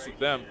got close with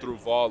them through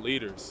Vol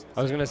Leaders.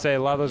 I was going to say,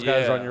 a lot of those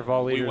guys are on your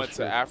Vol Leaders. We went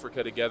to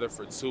Africa together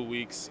for 2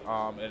 weeks.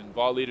 And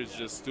Vol Leaders is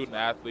just student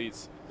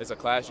athletes. It's a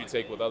class you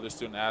take with other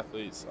student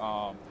athletes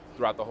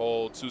throughout the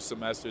whole 2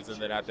 semesters.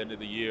 And then at the end of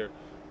the year,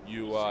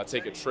 you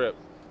take a trip.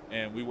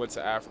 And we went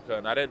to Africa.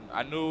 And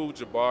I knew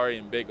Jabari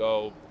and Big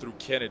O through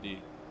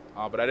Kennedy.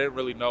 But I didn't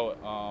really know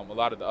a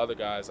lot of the other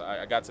guys.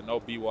 I got to know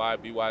B.Y.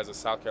 B.Y. is a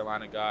South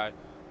Carolina guy.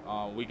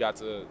 We got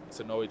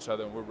to know each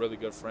other, and we're really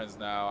good friends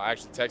now. I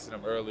actually texted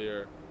him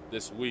earlier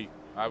this week.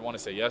 I want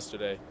to say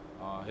yesterday.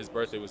 His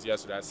birthday was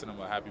yesterday. I sent him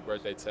a happy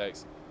birthday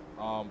text.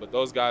 But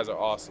those guys are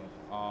awesome.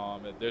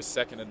 They're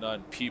second to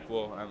none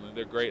people. I mean,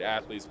 they're great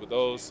athletes. But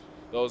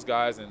those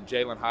guys and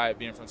Jalen Hyatt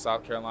being from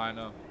South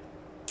Carolina,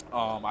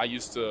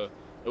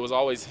 it was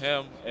always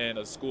him and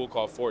a school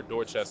called Fort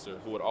Dorchester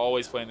who would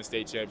always play in the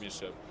state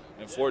championship.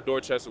 And Fort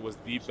Dorchester was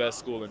the best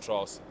school in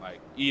Charleston. Like,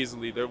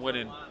 easily, they're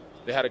winning.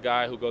 They had a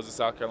guy who goes to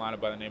South Carolina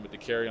by the name of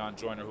DeCarrion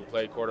Joyner who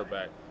played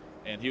quarterback.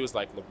 And he was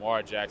like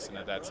Lamar Jackson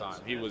at that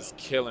time. He was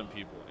killing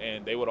people.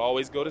 And they would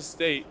always go to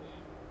state,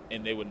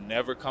 and they would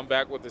never come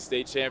back with the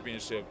state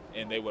championship.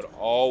 And they would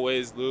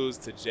always lose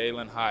to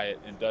Jalen Hyatt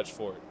and Dutch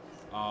Fort.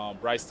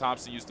 Bryce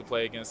Thompson used to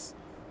play against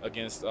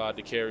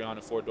DeCarrion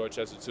and Fort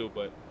Dorchester too.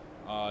 But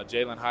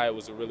Jalen Hyatt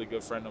was a really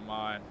good friend of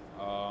mine.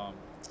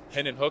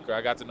 Hendon Hooker,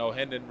 I got to know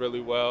Hendon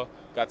really well.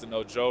 Got to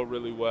know Joe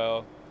really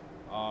well.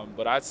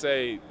 But I'd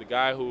say the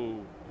guy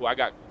who I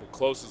got the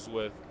closest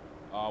with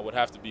would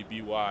have to be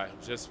B.Y.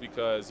 just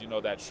because,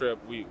 that trip,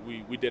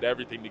 we did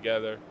everything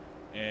together.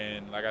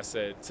 And like I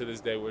said, to this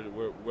day,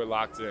 we're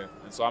locked in.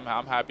 And so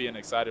I'm happy and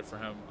excited for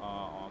him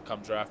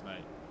come draft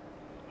night.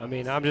 I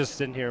mean, I'm just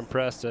sitting here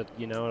impressed at,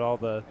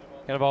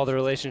 at all the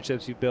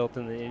relationships you built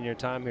in your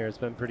time here. It's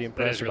been pretty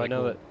impressive. Really I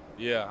know cool. that.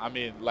 Yeah, I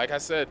mean, like I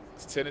said,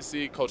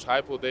 Tennessee, Coach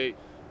Heupel,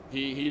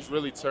 he's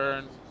really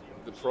turned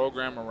the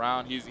program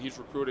around. He's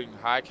recruiting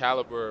high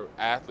caliber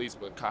athletes,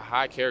 but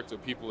high character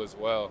people as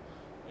well.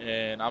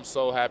 And I'm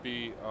so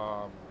happy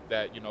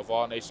that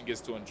Vol Nation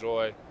gets to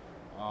enjoy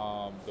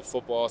the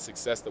football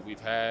success that we've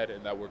had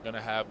and that we're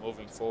gonna have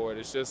moving forward.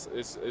 It's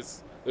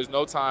there's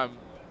no time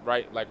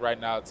right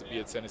now to be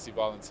a Tennessee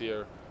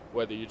Volunteer,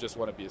 whether you just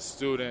want to be a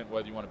student,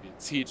 whether you want to be a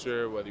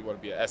teacher, whether you want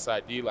to be an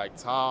SID like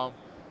Tom,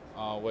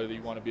 whether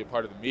you want to be a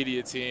part of the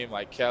media team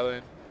like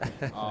Kellen,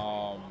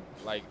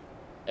 like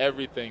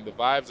everything. The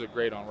vibes are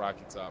great on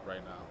Rocky Top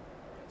right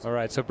now. All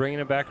right, so bringing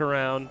it back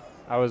around,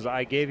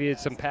 I gave you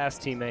some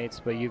past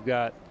teammates, but you've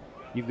got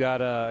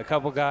a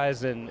couple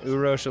guys in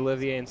Urosh,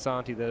 Olivier, and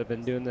Santi that have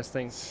been doing this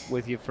thing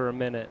with you for a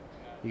minute.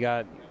 You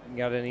got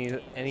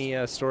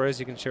any stories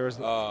you can share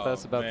with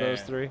us about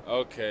those three?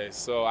 Okay,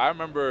 so I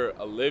remember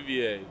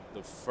Olivier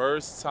the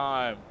first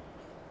time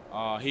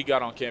he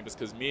got on campus,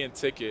 because me and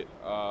Ticket,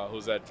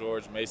 who's at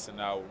George Mason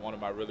now, one of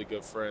my really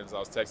good friends, I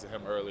was texting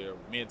him earlier.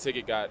 Me and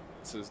Ticket got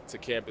to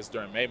campus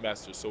during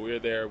Maymester, so we were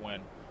there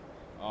when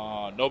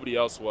nobody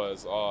else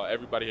was.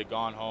 Everybody had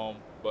gone home,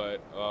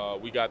 but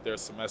we got there a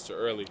semester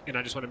early. And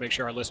I just want to make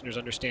sure our listeners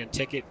understand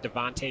Ticket,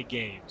 Devontae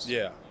Gaines.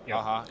 Yeah,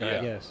 Yep.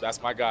 yeah, Yes.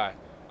 That's my guy.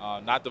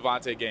 Not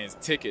Devontae Gaines,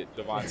 Ticket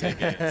Devontae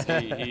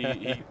Gaines.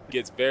 He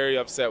gets very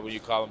upset when you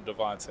call him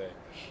Devontae,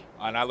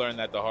 and I learned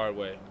that the hard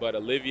way. But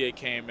Olivier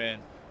came in.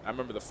 I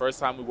remember the first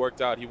time we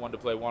worked out, he wanted to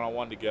play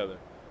one-on-one together.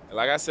 And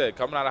like I said,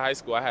 coming out of high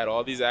school, I had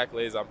all these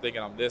accolades. I'm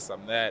thinking I'm this,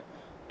 I'm that.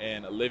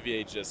 And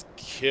Olivier just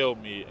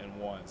killed me in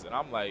ones. And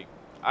I'm like,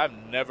 I've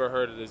never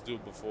heard of this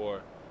dude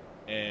before.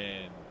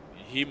 And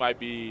he might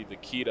be the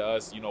key to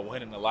us,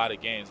 winning a lot of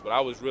games. But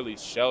I was really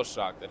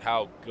shell-shocked at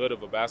how good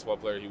of a basketball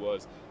player he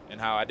was and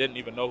how I didn't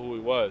even know who he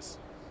was.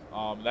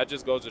 That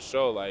just goes to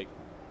show, like,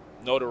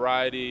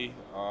 notoriety,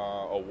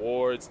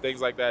 awards,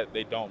 things like that,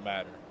 they don't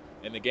matter.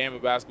 In the game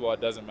of basketball, it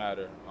doesn't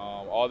matter.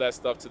 All that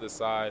stuff to the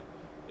side,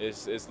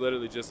 it's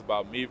literally just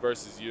about me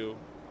versus you.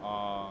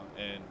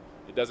 And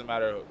it doesn't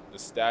matter the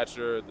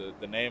stature,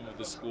 the name of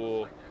the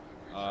school,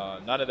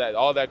 none of that.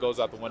 All that goes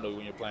out the window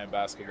when you're playing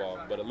basketball.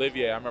 But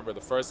Olivier, I remember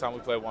the first time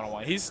we played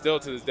one-on-one, he's still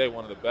to this day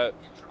one of the best.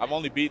 I've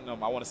only beaten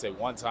him, I want to say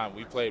one time.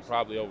 We played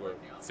probably over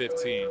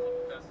 15.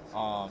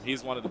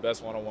 He's one of the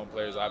best one-on-one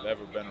players I've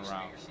ever been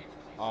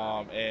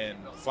around. And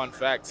fun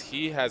fact,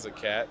 he has a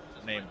cat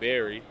named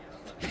Barry,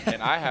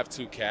 and I have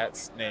 2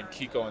 cats named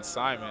Kiko and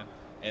Simon,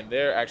 and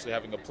they're actually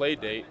having a play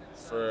date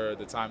for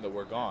the time that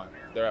we're gone.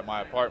 They're at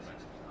my apartment.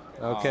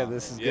 Okay,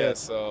 this is yeah, good.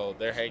 so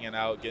they're hanging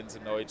out, getting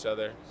to know each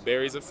other.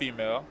 Barry's a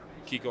female,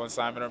 Kiko and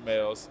Simon are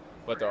males,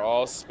 but they're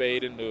all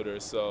spayed and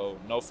neutered, so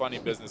no funny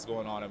business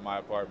going on in my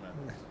apartment.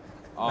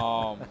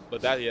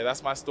 But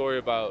that's my story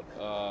about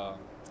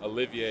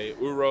Olivier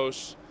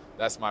Urosh.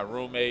 That's my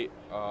roommate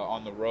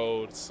on the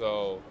road.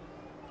 So,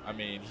 I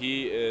mean,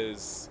 he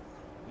is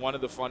one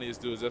of the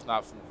funniest dudes, if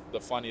not the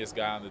funniest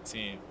guy on the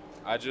team.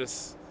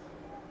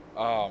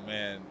 Oh,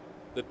 man.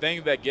 The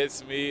thing that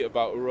gets me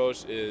about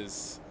Urosh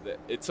is that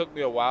it took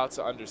me a while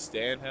to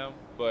understand him,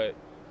 but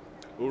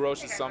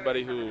Urosh is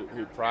somebody who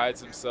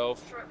prides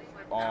himself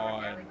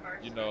on,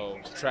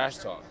 trash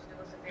talk.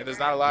 And there's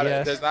not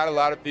a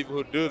lot of people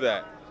who do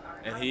that.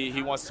 And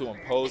he wants to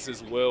impose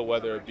his will,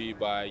 whether it be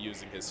by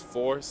using his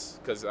force,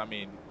 because, I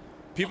mean,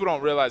 people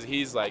don't realize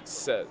he's like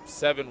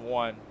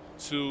 7'1",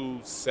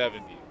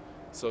 270.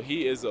 So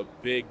he is a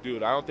big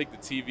dude. I don't think the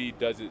TV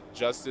does it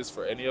justice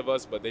for any of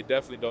us, but they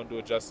definitely don't do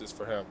it justice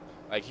for him.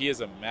 Like, he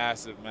is a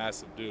massive,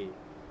 massive dude.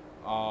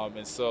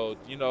 And so,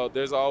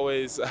 there's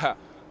always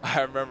 –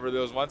 I remember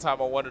there was one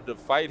time I wanted to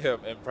fight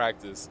him in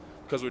practice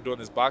because we were doing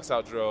this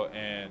box-out drill,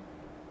 and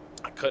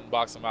I couldn't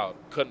box him out.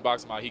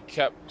 He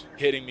kept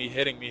hitting me.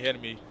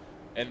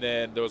 And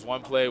then there was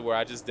one play where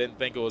I just didn't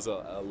think it was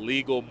a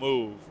legal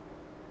move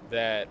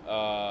that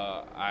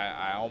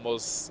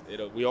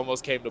we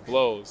almost came to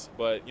blows.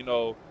 But,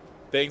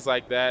 things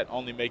like that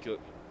only make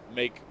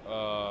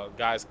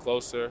guys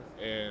closer.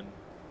 And,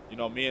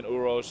 me and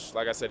Urosh,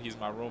 like I said, he's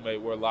my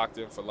roommate. We're locked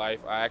in for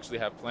life. I actually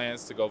have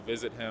plans to go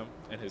visit him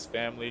and his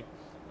family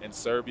in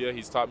Serbia.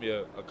 He's taught me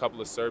a couple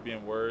of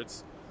Serbian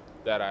words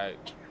that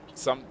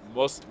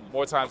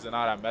more times than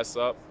not I mess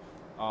up.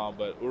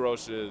 But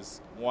Urosh is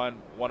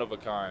one of a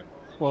kind.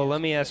 Well,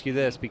 let me ask you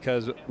this,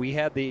 because we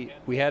had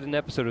an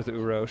episode with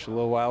Urosh a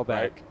little while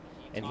back, right,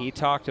 and he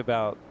talked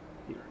about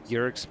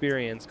your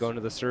experience going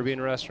to the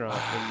Serbian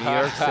restaurant in New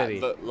York City.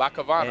 La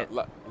Cavana.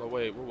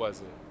 Wait, what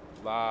was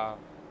it? La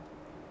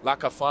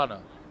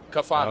Cafana.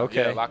 Cafana.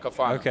 Okay. Yeah, La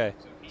Cafana. Okay.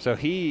 So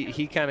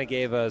he kind of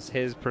gave us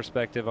his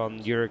perspective on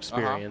your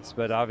experience,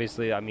 but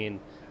obviously, I mean,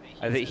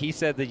 I think he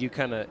said that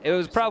it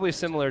was probably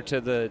similar to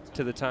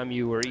the time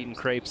you were eating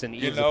crepes in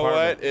Eve's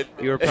apartment.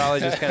 You were probably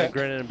just kind of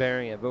grinning and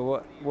bearing it. But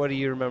what do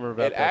you remember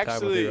about that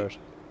time with Urosh?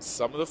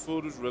 Some of the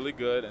food was really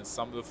good, and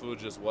some of the food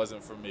just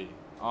wasn't for me.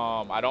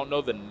 I don't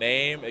know the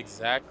name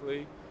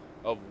exactly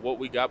of what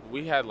we got, but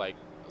we had like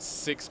a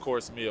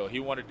 6-course meal. He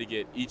wanted to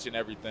get each and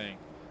everything,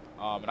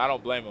 and I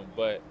don't blame him.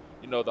 But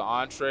the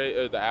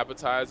entree, the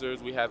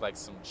appetizers, we had like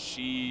some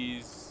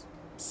cheese,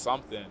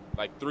 something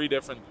like 3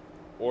 different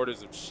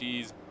orders of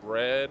cheese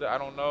bread, I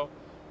don't know,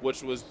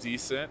 which was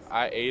decent.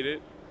 I ate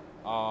it,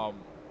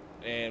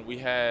 and we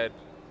had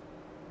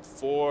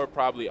 4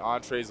 probably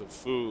entrees of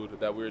food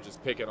that we were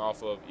just picking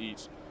off of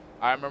each.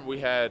 I remember we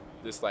had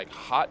this like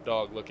hot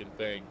dog looking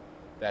thing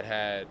that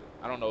had,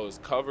 I don't know, it was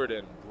covered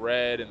in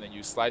bread, and then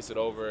you slice it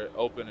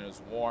open, and it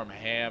was warm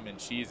ham and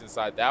cheese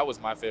inside. That was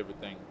my favorite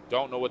thing.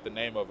 Don't know what the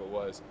name of it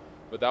was,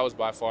 but that was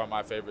by far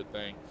my favorite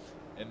thing.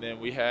 And then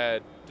we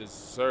had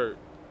dessert,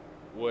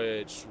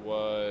 which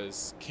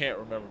was, can't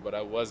remember, but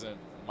it wasn't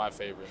my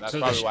favorite. That's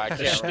probably why I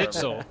can't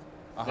remember.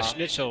 The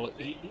schnitzel,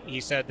 he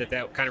said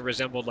that kind of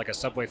resembled like a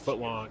Subway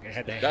footlong. It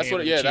had the ham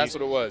and cheese. That's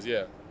what it was,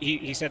 yeah.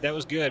 He said that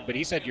was good, but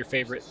he said your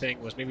favorite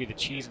thing was maybe the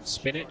cheese and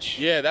spinach.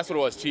 Yeah, that's what it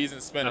was, cheese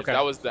and spinach. Okay.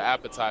 That was the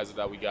appetizer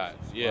that we got.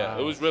 Yeah,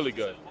 It was really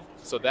good.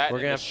 So that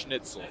and the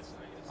schnitzel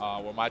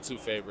were my 2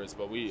 favorites,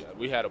 but we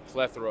had a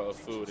plethora of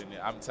food, and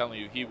I'm telling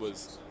you, he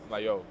was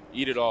like, yo,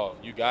 eat it all.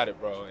 You got it,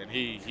 bro. And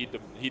he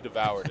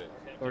devoured it.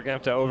 We're going to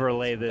have to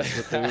overlay this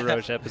with the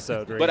Urosh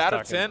episode. But out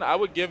of 10, I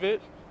would give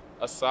it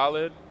a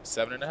solid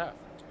 7.5.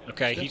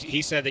 Okay,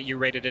 he said that you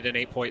rated it an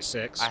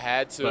 8.6. I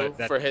had to,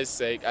 for his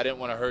sake. I didn't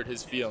want to hurt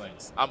his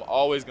feelings. I'm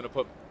always going to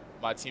put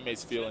my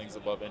teammates' feelings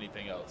above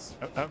anything else.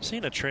 I'm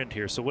seeing a trend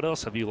here. So what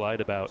else have you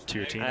lied about to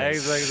your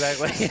teammates?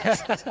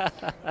 Exactly.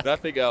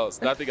 Nothing else.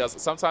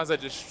 Sometimes I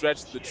just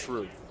stretch the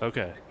truth.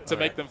 Okay. To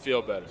make them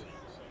feel better.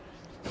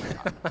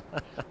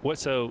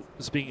 So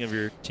speaking of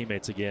your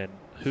teammates again,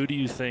 who do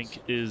you think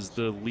is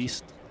the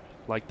least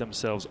like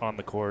themselves on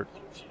the court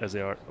as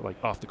they are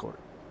like off the court?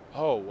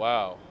 Oh,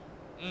 wow.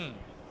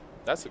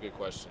 That's a good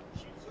question.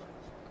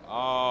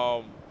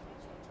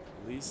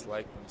 Least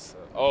like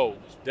themselves. Oh,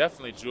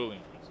 definitely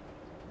Julian.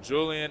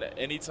 Julian,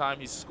 anytime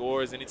he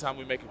scores, anytime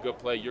we make a good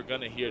play, you're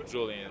going to hear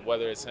Julian,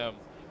 whether it's him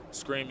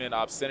screaming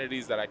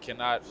obscenities that I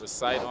cannot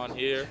recite on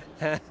here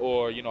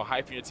or,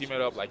 hyping your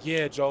teammate up like,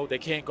 yeah, Joe, they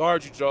can't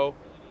guard you, Joe.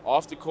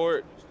 Off the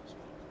court,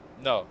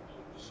 no.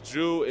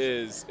 Drew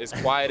is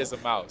quiet as a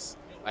mouse.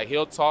 Like,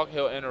 he'll talk,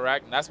 he'll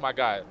interact, and that's my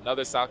guy,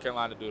 another South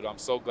Carolina dude. I'm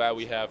so glad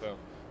we have him.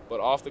 But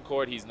off the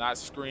court, he's not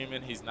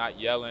screaming, he's not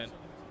yelling.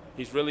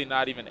 He's really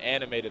not even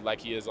animated like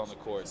he is on the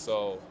court.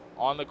 So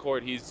on the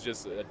court, he's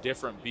just a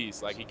different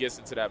beast. Like, he gets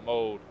into that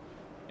mode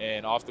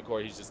And off the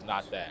court, he's just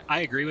not that.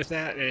 I agree with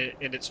that,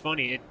 and it's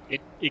funny.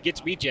 It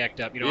gets me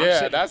jacked up. You know,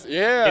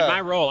 Yeah, in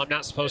my role, I'm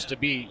not supposed to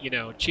be,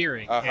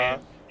 cheering. Uh-huh.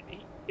 And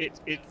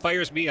it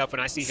fires me up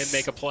when I see him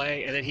make a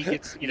play, and then he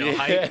gets,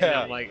 hyped, and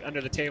I'm like under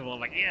the table. I'm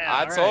like, yeah.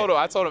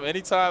 I told him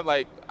anytime,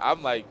 like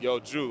I'm like, yo,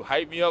 Drew,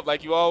 hype me up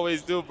like you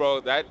always do, bro.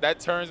 That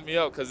turns me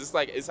up because it's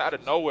like it's out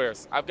of nowhere.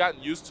 I've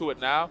gotten used to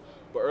it now,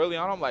 but early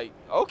on, I'm like,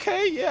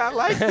 okay, yeah, I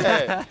like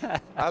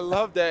that. I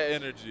love that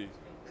energy.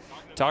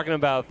 Talking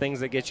about things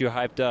that get you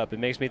hyped up, it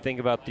makes me think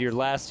about your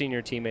last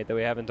senior teammate that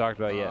we haven't talked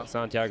about yet,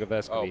 Santiago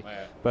Vescovi. Oh,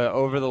 man. But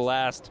over the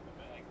last,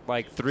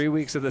 3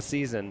 weeks of the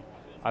season,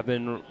 I've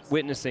been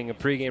witnessing a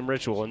pregame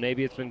ritual, and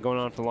maybe it's been going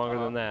on for longer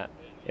than that.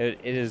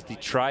 It is the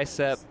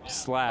tricep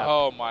slap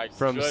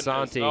from goodness.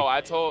 Santi. No,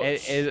 I told.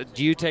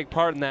 Do you take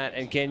part in that,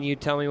 and can you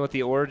tell me what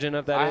the origin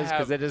of that is?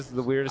 Because it is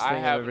the weirdest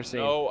thing I've ever seen.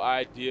 I have no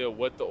idea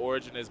what the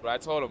origin is, but I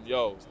told him,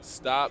 yo,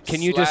 stop.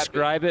 Can you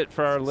describe it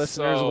for our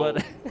listeners? So,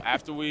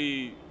 after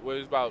it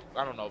was about,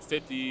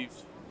 50,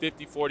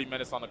 40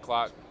 minutes on the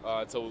clock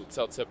till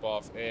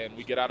tip-off, and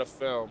we get out of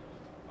film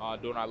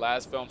during our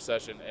last film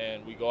session,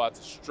 and we go out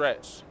to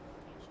stretch.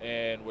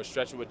 And we're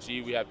stretching with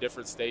G. We have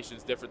different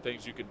stations, different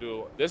things you can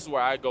do. This is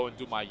where I go and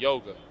do my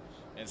yoga.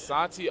 And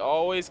Santi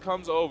always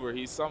comes over.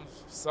 He some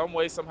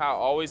way, somehow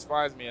always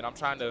finds me. And I'm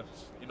trying to,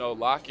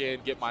 lock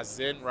in, get my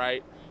zen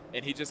right.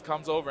 And he just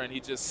comes over and he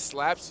just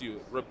slaps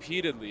you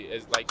repeatedly.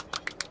 It's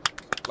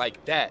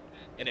like that.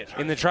 And it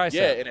hurts. In the tricep.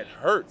 Yeah, and it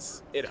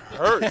hurts. It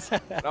hurts.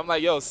 And I'm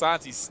like, yo,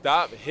 Santi,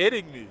 stop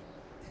hitting me.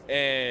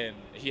 And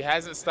he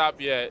hasn't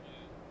stopped yet.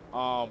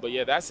 But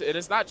yeah, that's it.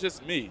 It's not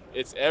just me;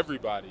 it's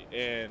everybody.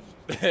 And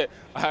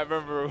I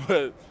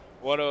remember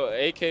one of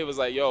AK was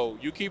like, "Yo,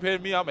 you keep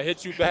hitting me, I'm gonna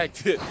hit you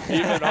back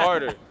even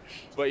harder."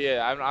 But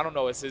yeah, I don't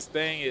know. It's his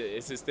thing.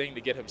 It's his thing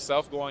to get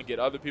himself going, get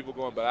other people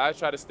going. But I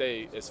try to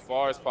stay as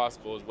far as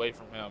possible away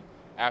from him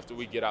after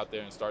we get out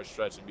there and start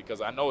stretching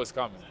because I know it's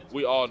coming.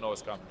 We all know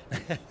it's coming.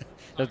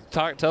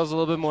 Tell us a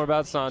little bit more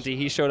about Santi.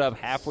 He showed up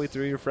halfway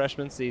through your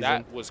freshman season.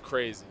 That was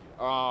crazy.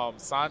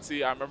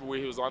 Santi, I remember when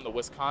he was on the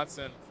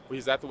Wisconsin. He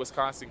was at the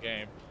Wisconsin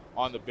game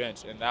on the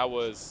bench, and that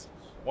was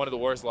one of the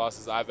worst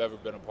losses I've ever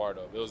been a part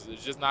of. It was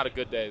just not a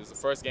good day. It was the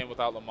first game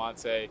without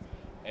Lamonte,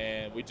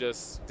 and we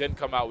just didn't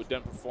come out. We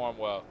didn't perform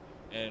well.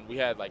 And we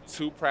had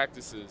 2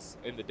 practices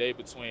in the day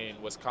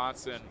between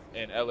Wisconsin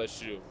and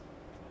LSU.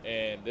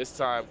 And this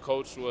time,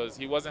 Coach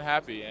he wasn't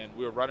happy, and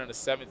we were running a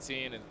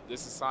 17, and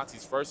this is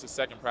Santi's first or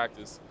second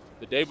practice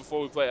the day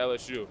before we play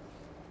LSU.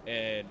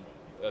 And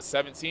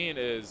 17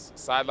 is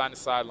sideline to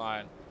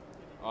sideline.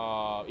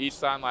 Each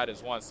sideline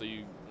is 1, so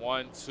you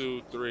 1,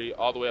 2, 3,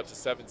 all the way up to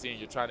 17.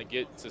 You're trying to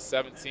get to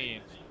 17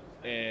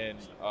 in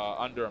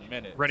under a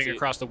minute. Running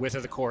across the width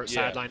of the court,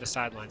 sideline to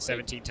sideline,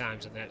 17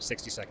 times in that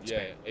 60-second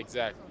span. Yeah,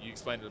 exactly. You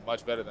explained it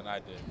much better than I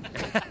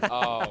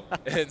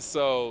did. And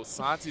so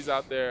Santi's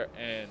out there,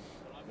 and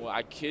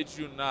I kid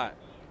you not,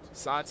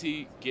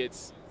 Santi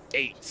gets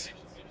 8.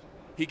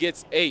 He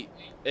gets 8,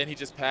 and he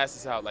just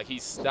passes out. He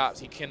stops.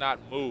 He cannot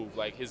move.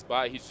 His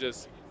body, he's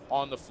just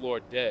on the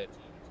floor dead.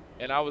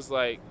 And I was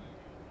like,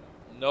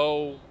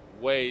 no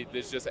way.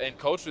 And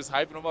Coach was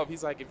hyping him up.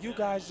 He's like, if you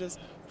guys just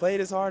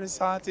played as hard as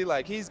Santi,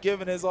 he's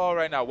giving his all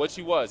right now, which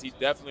he was. He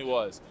definitely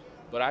was.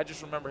 But I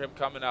just remember him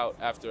coming out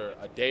after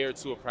a day or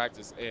two of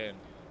practice, and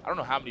I don't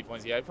know how many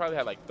points he had. He probably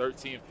had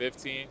 13,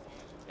 15.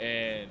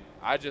 And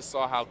I just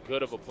saw how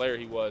good of a player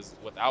he was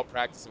without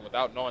practicing,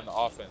 without knowing the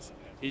offense.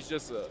 He's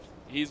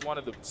one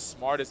of the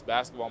smartest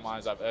basketball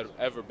minds I've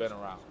ever been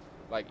around,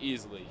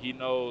 easily. He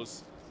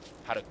knows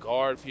how to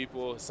guard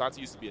people. Santi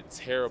used to be a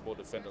terrible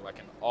defender, an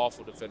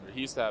awful defender.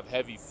 He used to have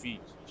heavy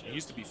feet. He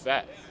used to be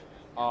fat.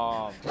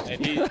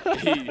 And he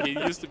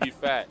used to be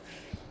fat.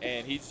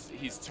 And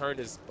he's turned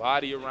his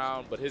body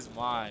around, but his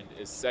mind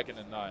is second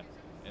to none.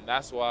 And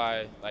that's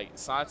why,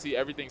 Santi,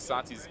 everything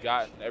Santi's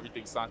gotten,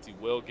 everything Santi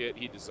will get,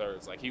 he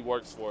deserves. He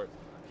works for it.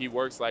 He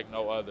works like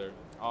no other.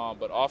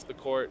 But off the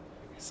court,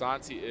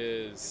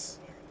 Santi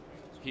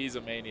he's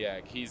a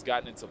maniac. He's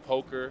gotten into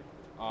poker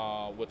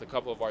with a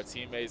couple of our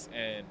teammates,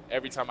 and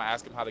every time I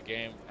ask him how the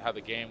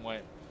game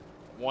went,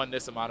 won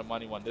this amount of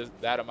money, won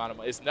that amount of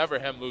money, it's never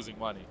him losing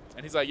money.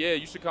 And he's like, yeah,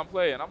 you should come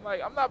play. And I'm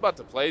like, I'm not about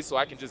to play so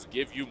I can just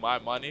give you my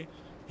money.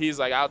 He's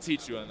like, I'll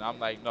teach you. And I'm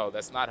like, no,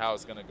 that's not how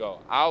it's going to go.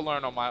 I'll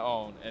learn on my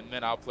own, and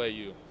then I'll play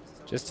you.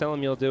 Just tell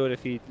him you'll do it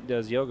if he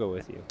does yoga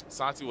with you.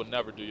 Santi will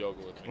never do yoga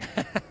with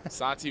me.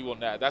 Santi will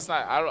never. That's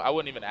not. I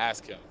wouldn't even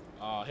ask him.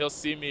 He'll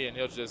see me and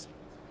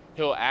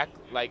he'll act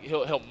like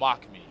he'll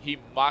mock me. He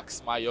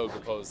mocks my yoga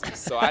poses.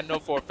 So I know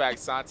for a fact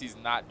Santi's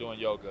not doing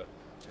yoga,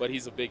 but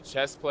he's a big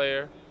chess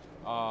player.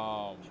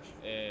 And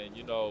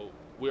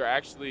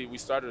we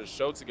started a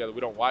show together.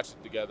 We don't watch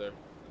it together,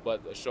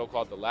 but a show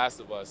called The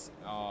Last of Us.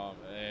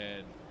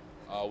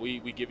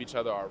 We give each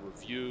other our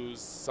reviews.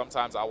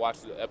 Sometimes I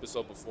watch the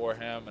episode before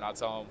him, and I'll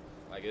tell him,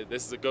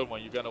 this is a good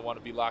one. You're going to want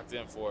to be locked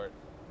in for it.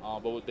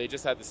 But they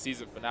just had the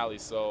season finale,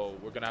 so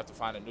we're going to have to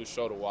find a new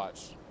show to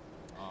watch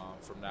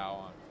from now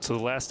on. So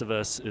The Last of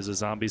Us is a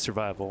zombie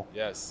survival.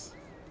 Yes.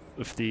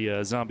 If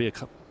the zombie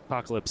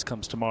apocalypse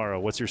comes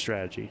tomorrow, what's your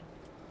strategy?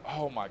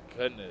 Oh, my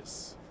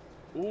goodness.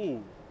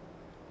 Ooh.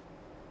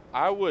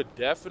 I would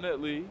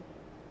definitely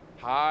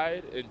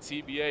hide in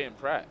TBA and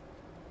Pratt.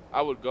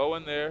 I would go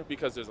in there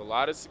because there's a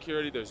lot of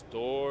security. There's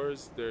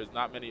doors. There's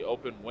not many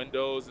open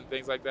windows and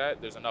things like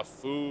that. There's enough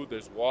food.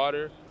 There's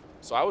water.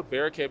 So I would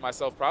barricade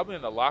myself probably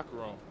in the locker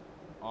room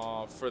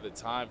for the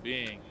time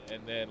being,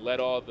 and then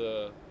let all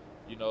the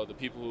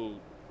people who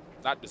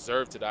not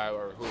deserve to die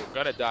or who are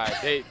going to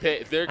die,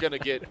 they're going to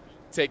get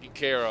taken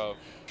care of.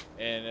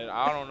 And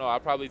I don't know, I'll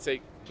probably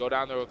go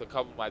down there with a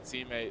couple of my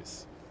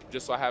teammates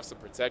just so I have some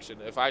protection.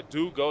 If I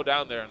do go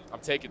down there,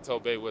 I'm taking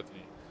Tobey with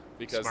me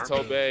because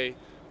Tobey,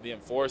 the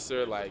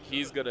enforcer, like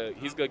he's gonna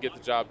get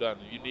the job done.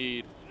 You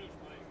need,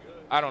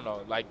 I don't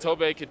know, like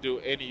Tobey could do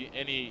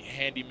any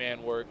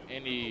handyman work,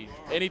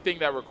 anything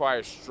that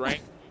requires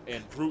strength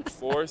and brute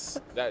force.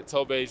 That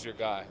Tobey's your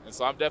guy, and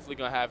so I'm definitely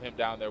gonna have him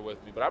down there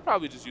with me. But I'd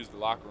probably just use the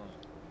locker room.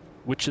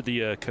 Which of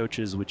the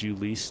coaches would you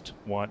least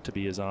want to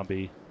be a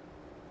zombie?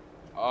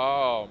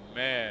 Oh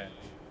man,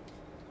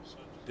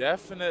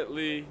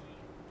 definitely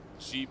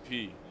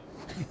GP.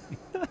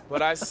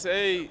 But I'd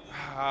say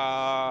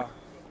Rod.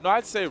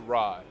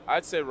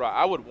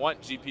 I would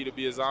want GP to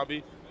be a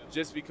zombie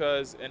just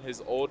because in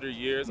his older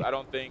years, I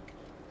don't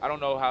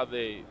know how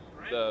the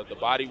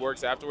body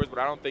works afterwards, but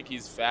I don't think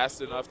he's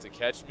fast enough to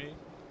catch me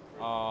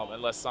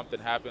unless something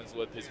happens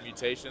with his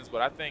mutations.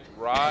 But I think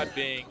Rod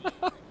being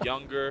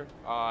younger,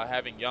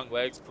 having young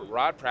legs,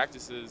 Rod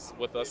practices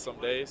with us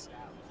some days.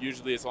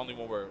 Usually it's only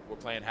when we're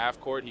playing half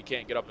court. He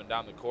can't get up and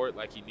down the court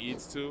like he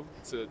needs to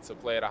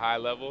play at a high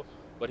level.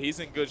 But he's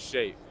in good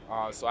shape.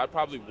 So I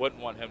probably wouldn't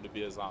want him to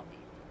be a zombie.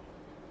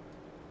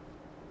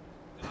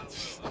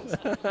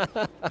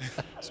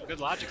 Some good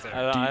logic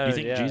there. Do you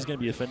think G's going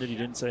to be offended you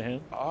didn't say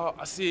him?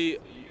 See,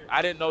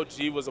 I didn't know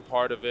G was a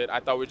part of it. I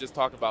thought we were just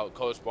talking about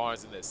Coach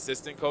Barnes and the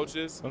assistant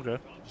coaches. Okay.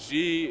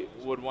 G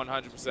would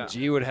 100%.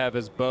 G would have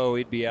his bow.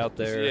 He'd be out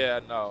there.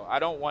 Yeah, no. I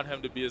don't want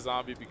him to be a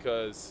zombie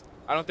because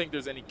I don't think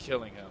there's any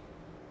killing him.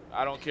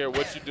 I don't care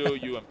what you do.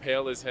 You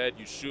impale his head.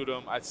 You shoot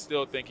him. I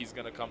still think he's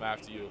going to come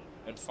after you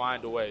and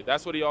find a way.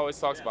 That's what he always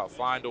talks about,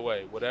 find a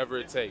way, whatever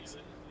it takes.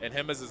 And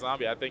him as a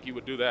zombie, I think he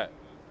would do that.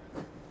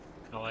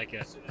 I like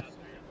it.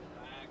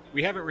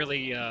 We haven't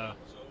really I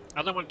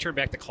don't want to turn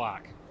back the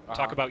clock.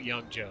 Talk about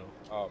young Joe.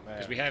 Oh, man.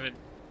 Because we haven't,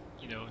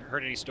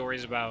 heard any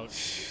stories about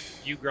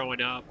you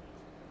growing up.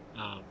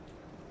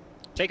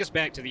 Take us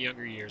back to the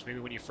younger years, maybe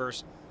when you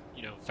first,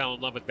 fell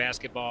in love with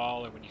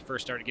basketball or when you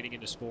first started getting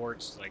into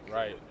sports. Like,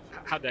 right.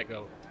 How'd that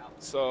go?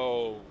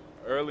 So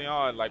early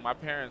on, like my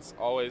parents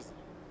always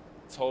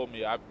told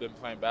me I've been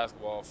playing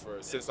basketball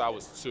since I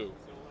was 2.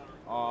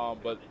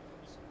 But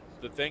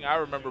the thing I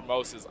remember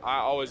most is I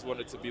always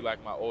wanted to be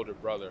like my older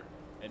brother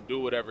and do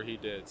whatever he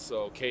did.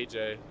 So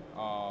KJ,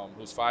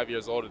 who's 5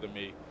 years older than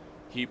me,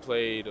 he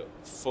played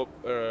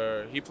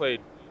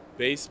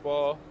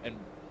baseball and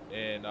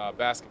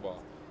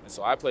basketball. And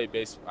so I played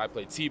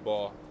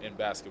t-ball and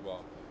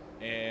basketball.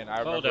 And I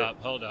remember.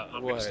 Hold up.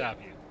 I'm going to stop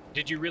you.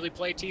 Did you really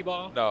play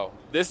t-ball? No.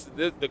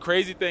 The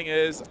crazy thing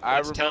is, I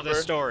remember. Tell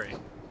this story.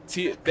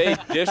 They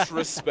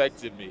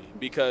disrespected me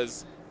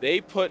because they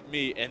put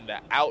me in the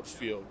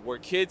outfield where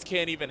kids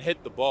can't even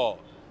hit the ball.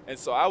 And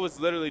so I was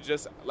literally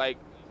just like,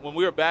 when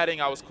we were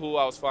batting, I was cool,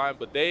 I was fine,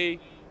 but they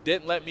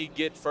didn't let me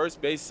get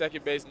first base,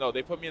 second base. No,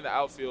 they put me in the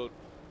outfield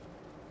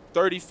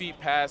 30 feet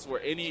past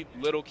where any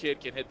little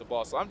kid can hit the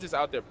ball. So I'm just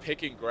out there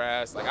picking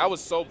grass. Like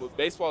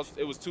baseball,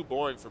 it was too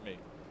boring for me.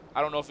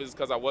 I don't know if it's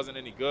because I wasn't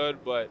any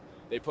good, but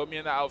they put me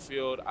in the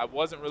outfield. I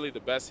wasn't really the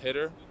best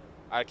hitter.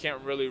 I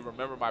can't really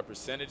remember my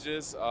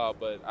percentages,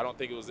 but I don't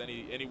think it was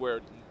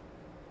anywhere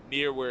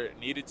near where it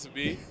needed to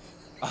be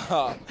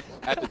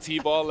at the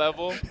t-ball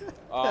level.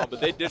 But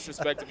they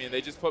disrespected me, and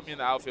they just put me in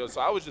the outfield, so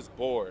I was just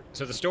bored.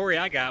 So the story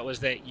I got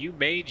was that you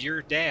made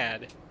your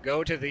dad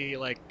go to the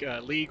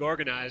league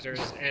organizers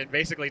and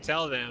basically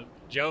tell them,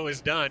 Joe is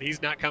done.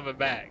 He's not coming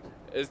back.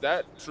 Is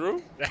that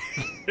true?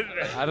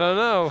 I don't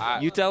know.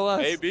 You tell us.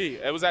 Maybe.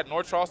 It was at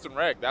North Charleston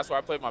Rec. That's where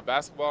I played my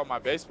basketball and my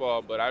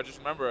baseball. But I just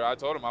remember I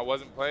told him I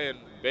wasn't playing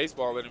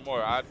baseball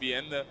anymore. I'd be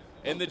in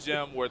the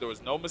gym where there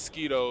was no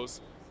mosquitoes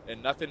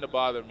and nothing to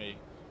bother me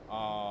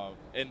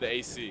in the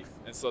AC.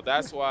 And so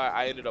that's why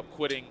I ended up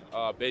quitting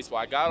baseball.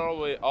 I got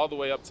all the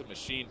way up to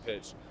machine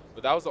pitch,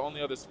 but that was the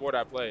only other sport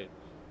I played.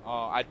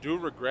 I do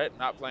regret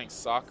not playing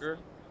soccer.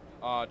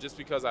 Just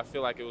because I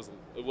feel like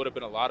it would have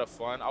been a lot of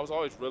fun. I was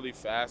always really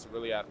fast,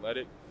 really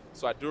athletic,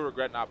 so I do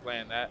regret not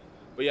playing that.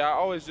 But yeah, I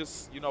always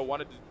just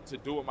wanted to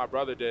do what my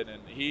brother did,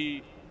 and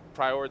he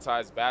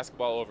prioritized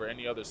basketball over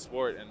any other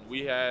sport. And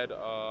we had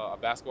a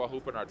basketball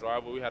hoop in our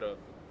driveway.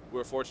 We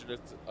were fortunate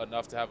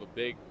enough to have a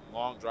big,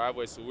 long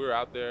driveway, so we were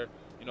out there,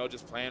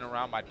 just playing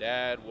around. My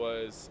dad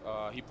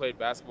he played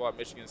basketball at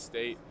Michigan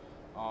State,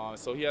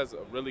 so he has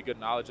a really good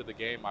knowledge of the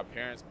game. My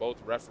parents both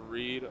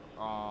refereed.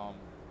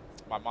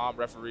 My mom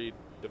refereed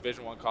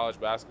Division I college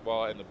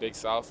basketball in the Big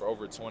South for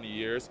over 20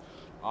 years.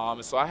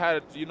 And so I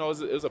had, it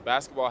was a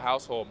basketball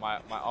household. My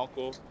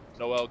uncle,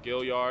 Noel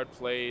Gilliard,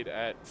 played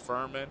at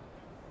Furman.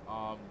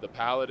 the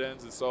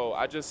Paladins. And so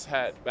I just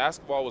had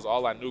basketball was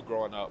all I knew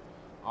growing up.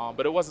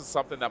 But it wasn't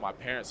something that my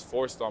parents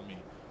forced on me.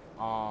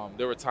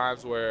 There were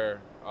times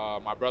where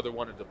my brother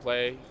wanted to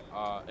play,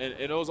 and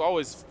it was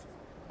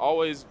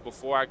always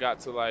before I got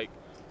to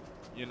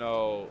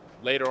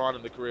later on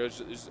in the career,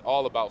 it's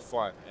all about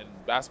fun. And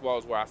basketball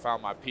is where I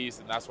found my peace,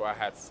 and that's where I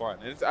had fun.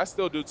 And I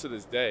still do to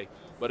this day,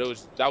 but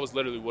that was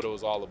literally what it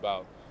was all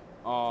about.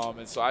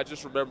 And so I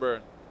just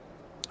remember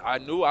I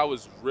knew I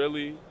was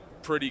really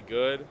pretty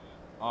good.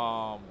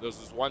 There was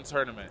this one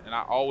tournament, and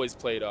I always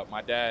played up.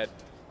 My dad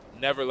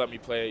never let me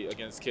play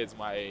against kids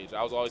my age.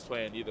 I was always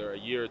playing either a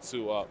year or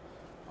two up.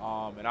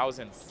 And I was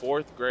in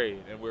 4th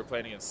grade, and we were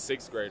playing against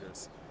 6th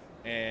graders.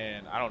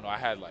 And I don't know, I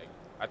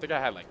think I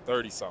had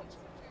 30-something.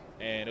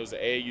 And it was an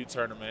AAU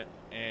tournament,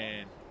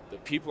 and the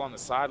people on the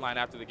sideline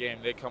after the game,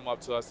 they come up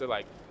to us, they're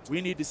like,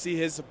 we need to see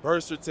his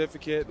birth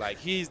certificate. Like,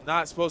 he's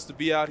not supposed to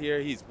be out here.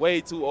 He's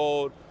way too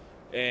old.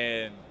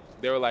 And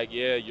they were like,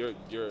 yeah,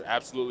 you're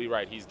absolutely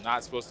right. He's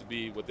not supposed to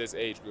be with this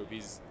age group.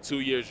 He's 2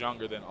 years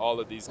younger than all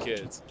of these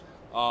kids.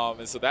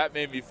 And so that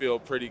made me feel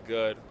pretty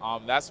good.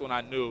 That's when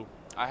I knew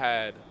I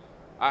had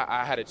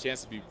a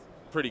chance to be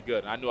pretty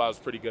good. I knew I was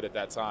pretty good at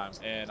that time.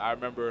 And I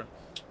remember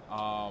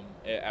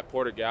at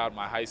Porter Goud,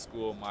 my high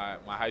school, my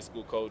high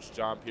school coach,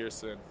 John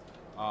Pearson,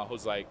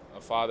 who's like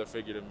a father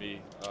figure to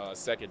me,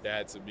 second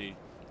dad to me,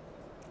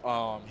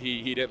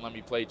 he didn't let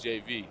me play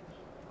JV.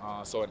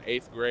 So in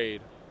 8th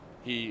grade,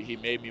 he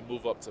made me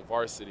move up to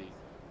varsity.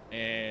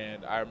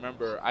 And I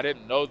remember, I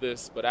didn't know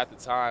this, but at the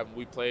time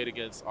we played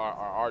against our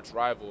arch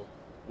rival,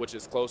 which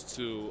is close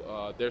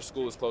to, their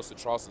school is close to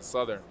Charleston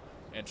Southern.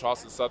 And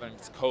Charleston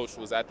Southern's coach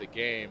was at the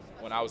game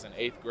when I was in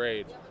 8th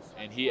grade,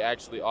 and he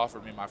actually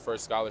offered me my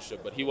first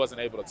scholarship, but he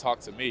wasn't able to talk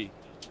to me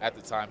at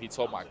the time. He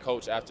told my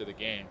coach after the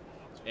game,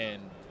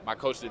 and my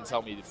coach didn't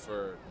tell me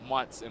for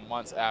months and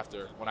months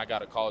after when I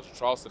got a College of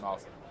Charleston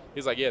offer.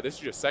 He's like, yeah, this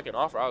is your second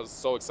offer. I was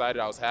so excited.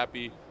 I was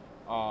happy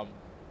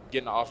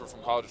getting an offer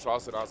from College of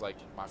Charleston. I was like,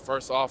 my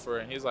first offer,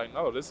 and he's like,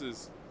 no, this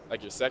is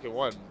like your second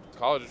one.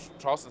 College of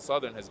Charleston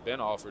Southern has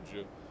been offered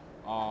you.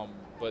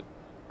 But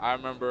I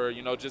remember,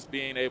 just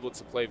being able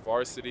to play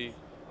varsity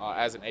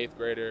as an 8th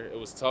grader. It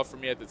was tough for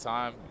me at the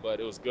time, but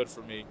it was good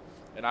for me.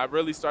 And I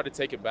really started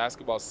taking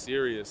basketball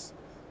serious,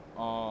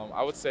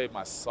 I would say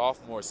my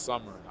sophomore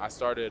summer. I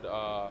started,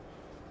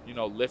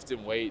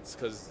 lifting weights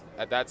because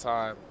at that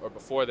time or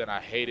before then, I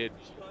hated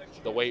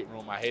the weight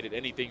room. I hated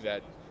anything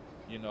that,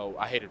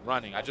 I hated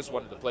running. I just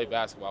wanted to play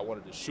basketball. I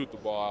wanted to shoot the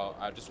ball.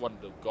 I just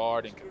wanted to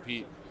guard and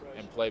compete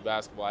and play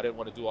basketball. I didn't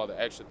want to do all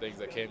the extra things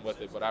that came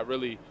with it, but I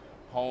really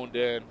honed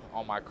in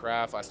on my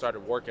craft. I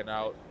started working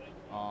out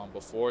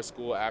before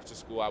school, after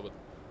school.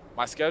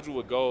 My schedule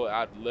would go,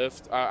 I'd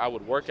lift, I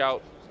would work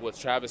out with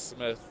Travis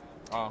Smith,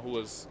 who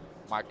was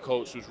my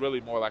coach, who's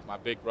really more like my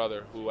big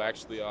brother, who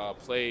actually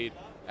played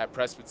at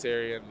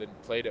Presbyterian, then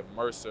played at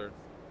Mercer.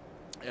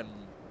 And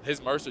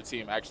his Mercer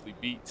team actually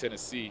beat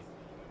Tennessee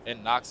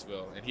in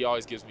Knoxville, and he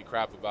always gives me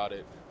crap about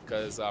it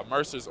because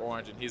Mercer's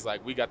orange, and he's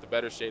like, we got the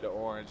better shade of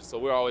orange. So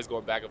we're always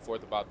going back and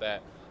forth about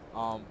that.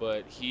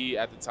 But he,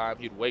 at the time,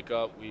 he'd wake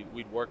up,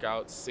 we'd work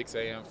out 6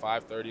 a.m.,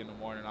 5:30 in the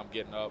morning. I'm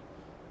getting up,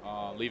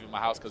 leaving my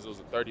house because it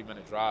was a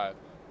 30-minute drive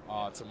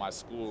to my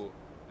school.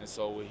 And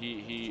so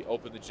he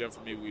opened the gym for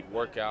me. We'd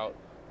work out.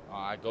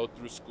 I'd go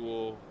through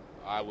school.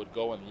 I would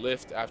go and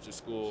lift after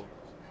school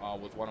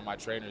with one of my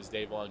trainers,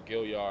 Davon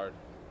Gilliard,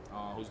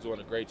 who's doing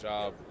a great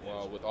job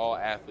with all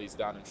athletes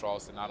down in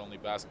Charleston, not only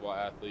basketball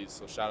athletes,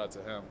 so shout out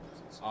to him.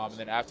 And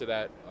then after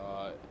that,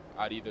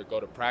 I'd either go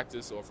to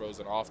practice or if it was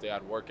an off day,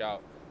 I'd work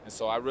out. And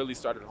so I really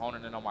started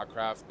honing in on my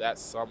craft that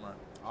summer.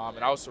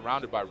 And I was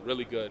surrounded by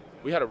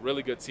we had a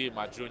really good team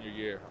my junior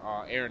year.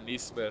 Aaron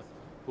Neesmith,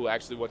 who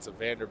actually went to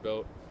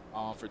Vanderbilt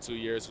for 2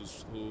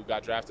 years, who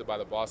got drafted by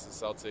the Boston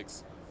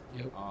Celtics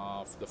in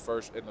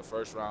the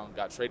first round,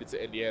 got traded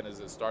to Indiana as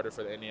a starter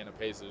for the Indiana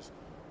Pacers.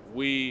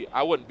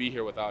 I wouldn't be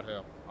here without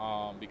him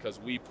because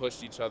we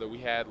pushed each other.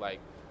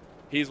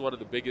 He's one of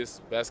the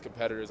biggest, best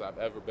competitors I've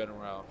ever been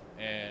around.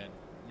 And,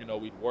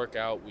 we'd work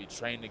out, we'd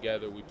train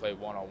together, we played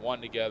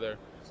one-on-one together.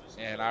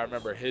 And I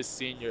remember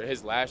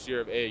his last year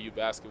of AAU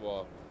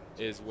basketball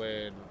is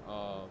when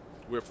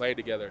we were playing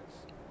together.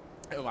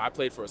 And I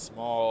played for a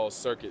small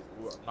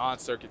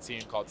non-circuit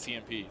team called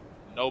TMP.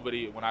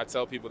 When I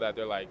tell people that,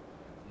 they're like,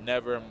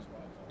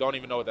 don't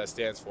even know what that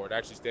stands for. It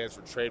actually stands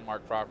for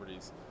Trademark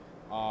Properties.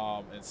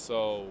 And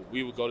so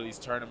we would go to these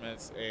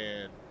tournaments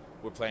and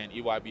we're playing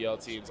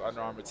EYBL teams, Under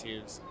Armour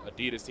teams,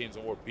 Adidas teams,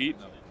 and we're beating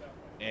them.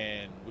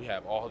 And we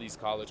have all these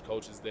college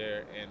coaches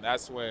there. And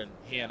that's when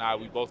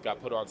we both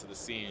got put onto the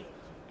scene.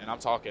 And I'm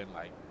talking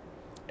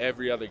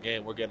every other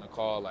game we're getting a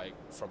call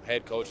from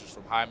head coaches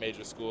from high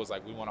major schools,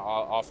 we want to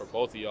offer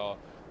both of y'all.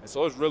 And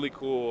so it was really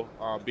cool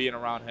being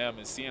around him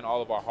and seeing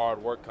all of our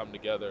hard work come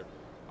together.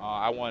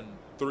 I won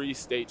 3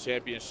 state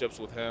championships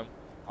with him.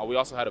 We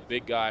also had a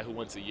big guy who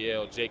went to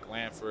Yale, Jake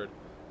Lanford,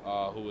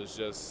 who was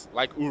just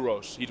like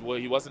Urosh.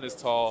 He wasn't as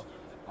tall,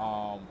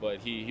 but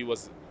he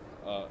was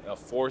a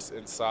force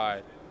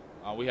inside.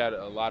 We had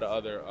a lot of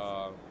other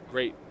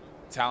great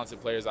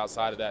talented players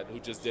outside of that who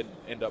just didn't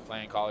end up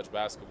playing college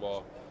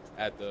basketball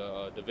at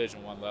the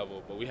Division I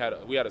level. But we had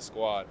a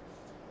squad,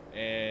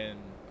 and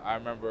I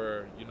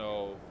remember,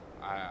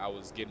 I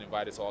was getting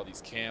invited to all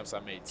these camps. I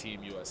made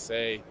Team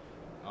USA.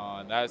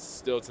 And that's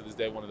still to this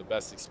day one of the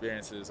best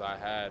experiences I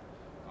had,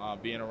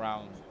 being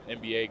around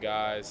NBA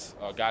guys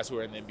who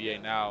are in the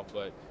NBA now.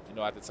 But,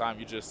 at the time,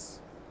 you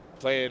just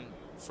playing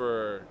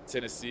for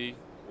Tennessee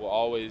will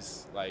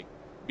always,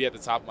 be at the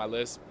top of my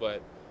list.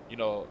 But,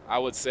 I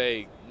would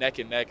say neck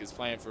and neck is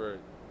playing for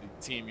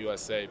Team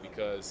USA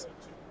because,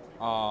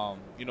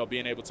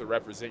 being able to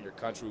represent your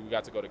country. We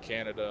got to go to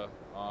Canada,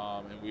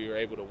 and we were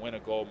able to win a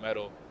gold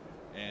medal.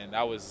 And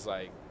that was,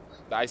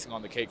 the icing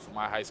on the cake for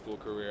my high school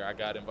career. I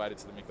got invited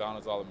to the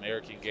McDonald's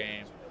All-American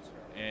game,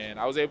 and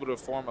I was able to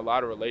form a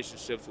lot of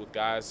relationships with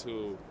guys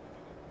who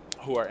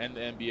are in the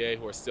NBA,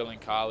 who are still in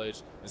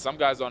college, and some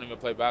guys don't even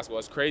play basketball.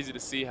 It's crazy to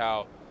see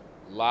how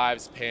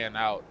lives pan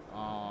out,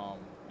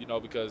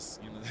 because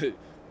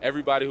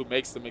everybody who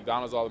makes the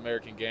McDonald's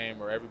All-American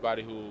game, or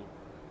everybody who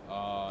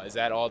is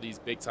at all these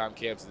big-time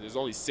camps, there's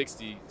only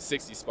 60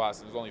 spots,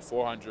 and there's only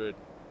 400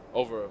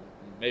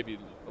 maybe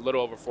a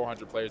little over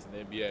 400 players in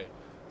the NBA.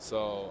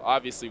 So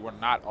obviously we're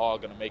not all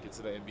going to make it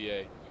to the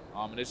NBA,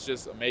 and it's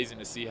just amazing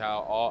to see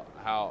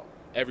how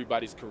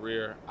everybody's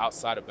career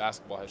outside of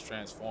basketball has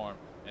transformed,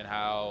 and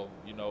how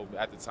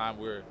at the time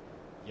we're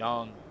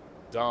young,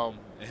 dumb,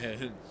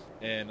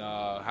 and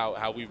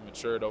how we've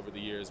matured over the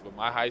years. But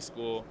my high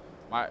school,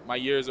 my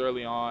years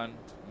early on,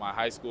 my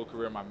high school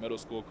career, my middle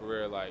school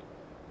career,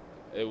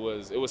 it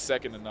was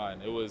second to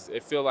none.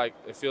 It feels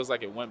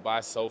like it went by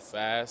so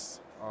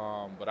fast,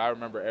 but I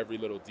remember every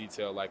little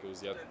detail like it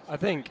was yesterday. I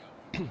think.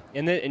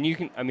 And you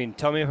can,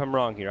 tell me if I'm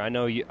wrong here. I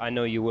know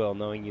you will,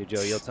 knowing you,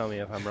 Joe. You'll tell me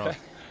if I'm wrong.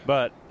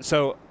 But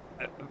so,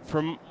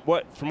 from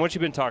what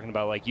you've been talking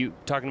about, you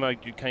talking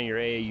about kind of your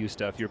AAU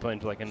stuff, you're playing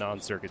for a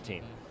non-circuit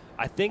team.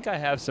 I think I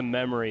have some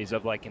memories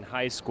of in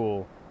high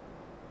school,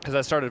 because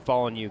I started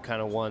following you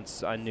kind of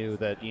once I knew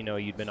that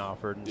you'd been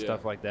offered and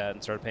stuff like that,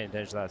 and started paying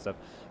attention to that stuff.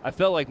 I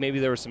felt like maybe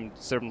there was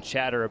some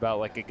chatter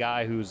about a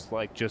guy who's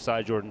like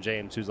Josiah-Jordan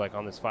James, who's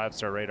on this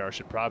 5-star radar,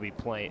 should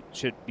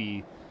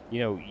be.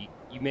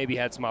 You maybe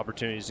had some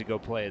opportunities to go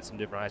play at some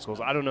different high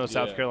schools. I don't know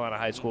South Carolina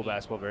high school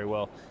basketball very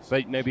well,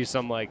 but maybe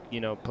some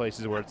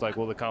places where it's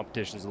the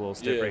competition's a little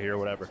stiffer here or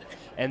whatever.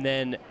 And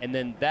then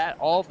that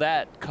all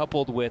that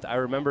coupled with, I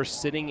remember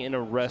sitting in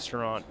a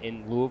restaurant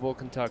in Louisville,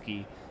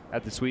 Kentucky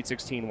at the Sweet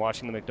 16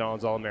 watching the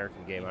McDonald's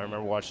All-American game. I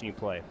remember watching you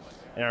play.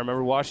 And I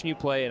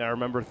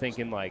remember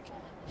thinking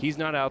he's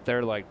not out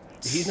there trying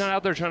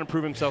to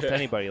prove himself to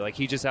anybody.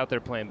 He's just out there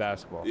playing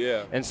basketball.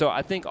 Yeah. And so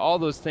I think all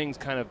those things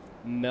kind of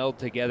meld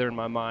together in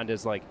my mind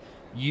as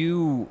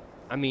you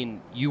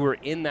were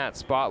in that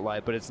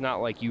spotlight, but it's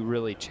not like you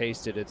really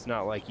chased it. It's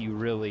not like you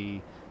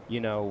really,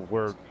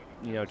 were,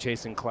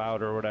 chasing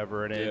clout or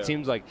whatever. And it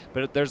seems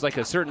but there's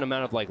a certain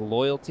amount of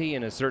loyalty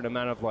and a certain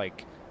amount of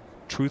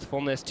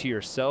truthfulness to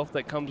yourself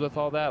that comes with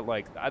all that.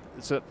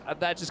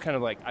 That just kind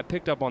of I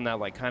picked up on that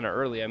kind of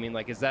early.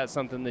 Is that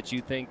something that you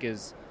think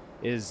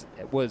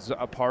was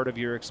a part of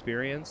your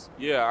experience?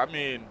 Yeah,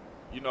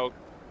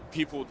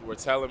 people were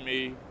telling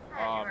me,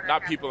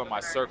 not people in my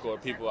circle or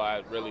people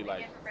I really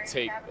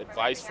take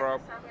advice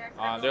from.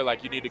 They're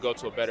you need to go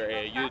to a better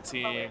AAU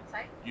team.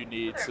 You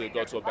need to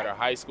go to a better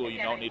high school.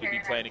 You don't need to be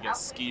playing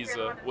against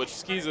Skeeza, which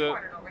Skeeza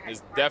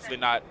is definitely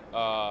not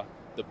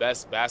the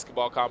best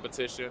basketball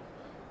competition.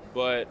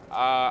 But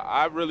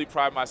I really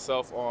pride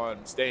myself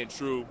on staying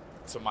true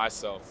to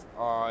myself.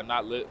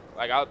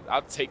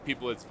 I'll take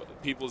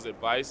people's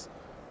advice,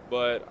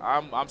 but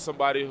I'm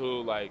somebody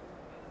who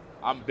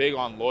I'm big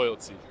on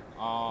loyalty.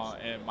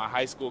 And my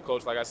high school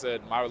coach, like I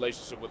said, my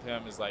relationship with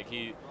him is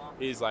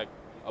he's a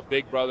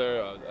big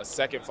brother, a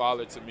second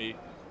father to me.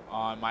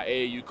 My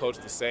AAU coach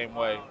the same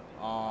way.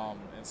 And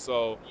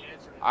so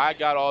I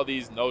got all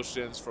these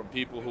notions from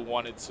people who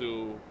wanted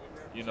to,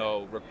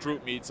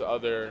 recruit me to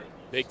other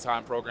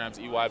big-time programs,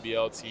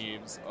 EYBL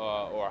teams,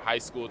 or high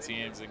school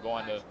teams, and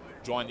going to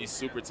join these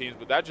super teams.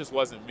 But that just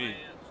wasn't me.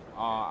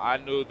 I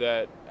knew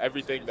that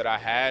everything that I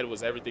had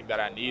was everything that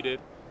I needed.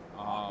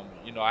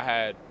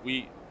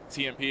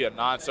 TMP, a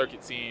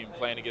non-circuit team,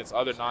 playing against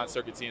other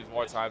non-circuit teams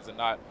more times than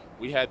not.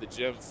 We had the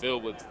gym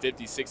filled with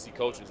 50, 60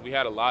 coaches. We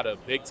had a lot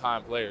of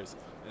big-time players.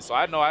 And so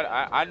I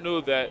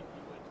knew that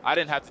I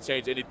didn't have to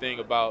change anything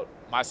about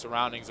my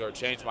surroundings or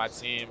change my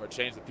team or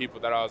change the people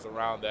that I was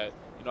around, that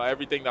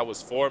everything that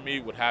was for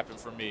me would happen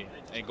for me.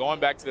 And going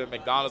back to the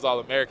McDonald's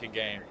All-American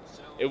game,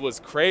 it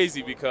was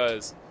crazy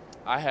because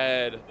I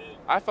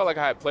felt like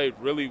I had played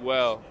really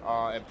well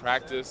in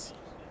practice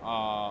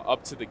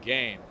up to the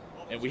game.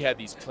 And we had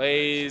these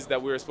plays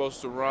that we were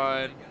supposed to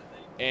run,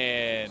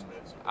 and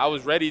I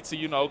was ready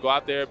to, go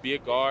out there, be a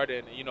guard,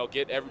 and,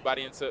 get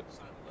everybody into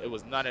 – it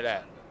was none of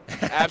that.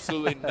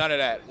 Absolutely none of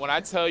that. When I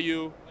tell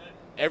you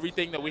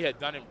everything that we had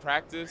done in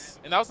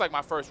practice, and that was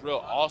my first real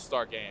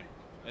all-star game.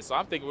 And so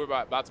I'm thinking we're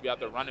about to be out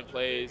there running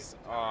plays,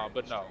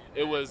 but no.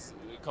 It was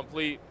a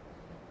complete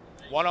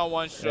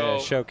one-on-one show.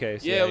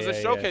 Showcase. Yeah, it was a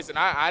showcase, and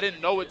I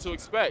didn't know what to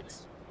expect.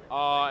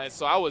 And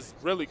so I was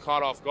really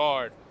caught off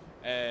guard.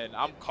 And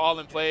I'm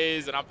calling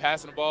plays and I'm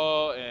passing the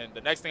ball, and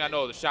the next thing I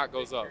know, the shot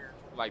goes up.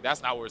 Like, that's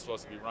not where we're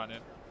supposed to be running.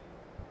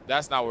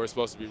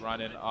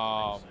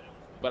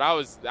 But I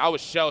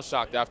was shell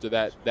shocked after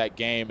that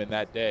game and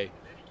that day.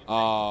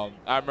 I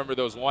remember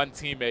there was one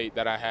teammate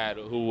that I had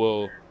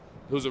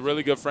who's a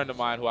really good friend of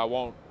mine who I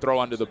won't throw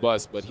under the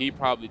bus, but he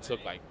probably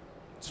took like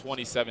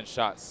 27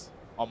 shots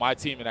on my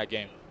team in that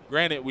game.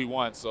 Granted, we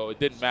won, so it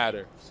didn't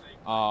matter.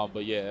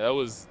 But yeah,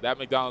 that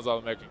McDonald's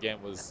All-American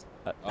game was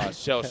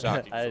shell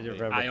shocking.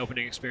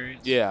 Eye-opening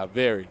experience. Yeah,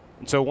 very.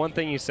 So one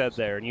thing you said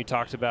there, and you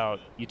talked about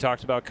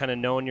kind of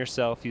knowing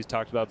yourself. You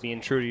talked about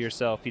being true to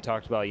yourself. You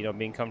talked about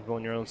being comfortable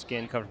in your own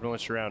skin, comfortable in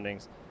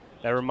surroundings.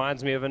 That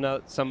reminds me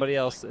of somebody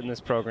else in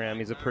this program.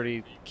 He's a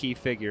pretty key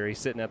figure. He's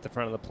sitting at the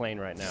front of the plane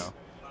right now.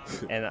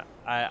 And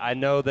I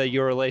know that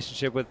your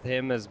relationship with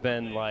him has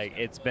been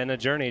it's been a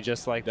journey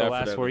just like the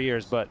last 4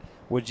 years. But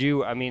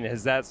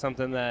is that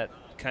something that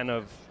kind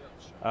of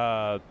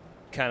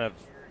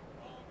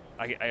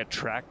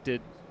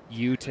attracted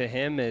you to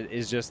him?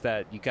 Is just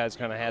that you guys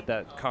kind of had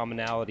that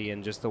commonality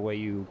in just the way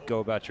you go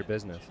about your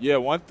business? Yeah,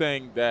 one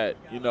thing that,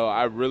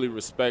 I really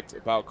respect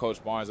about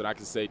Coach Barnes, and I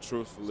can say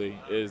truthfully,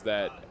 is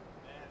that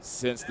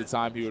since the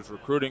time he was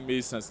recruiting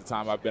me, since the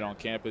time I've been on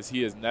campus,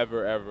 he has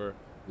never, ever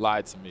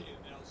lied to me.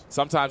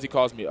 Sometimes he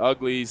calls me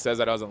ugly. He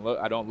says I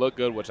don't look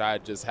good, which I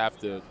just have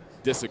to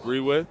disagree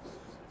with.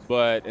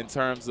 But in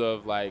terms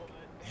of,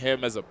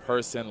 him as a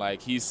person,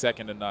 he's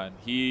second to none.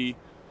 He's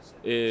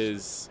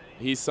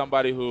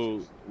somebody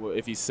who,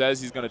 if he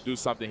says he's going to do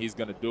something, he's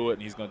going to do it,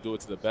 and he's going to do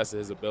it to the best of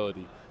his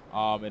ability.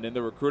 And in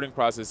the recruiting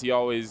process, he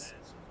always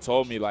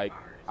told me,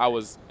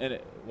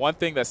 one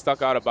thing that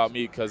stuck out about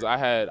me, because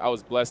I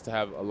was blessed to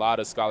have a lot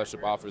of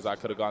scholarship offers. I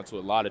could have gone to a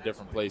lot of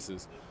different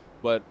places.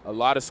 But a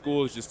lot of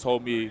schools just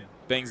told me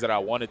things that I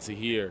wanted to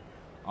hear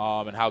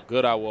and how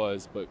good I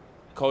was. But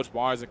Coach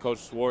Barnes and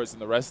Coach Schwartz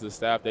and the rest of the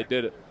staff, they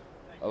did it.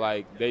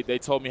 They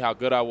told me how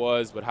good I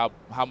was, but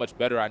how much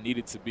better I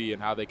needed to be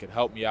and how they could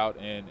help me out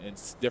in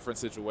different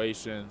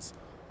situations,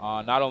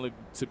 not only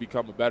to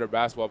become a better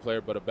basketball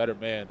player, but a better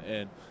man.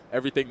 And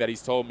everything that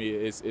he's told me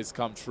is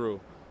come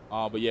true.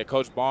 But, yeah,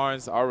 Coach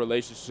Barnes, our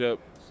relationship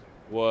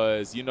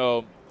was,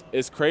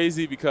 it's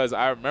crazy because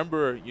I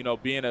remember,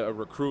 being a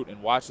recruit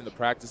and watching the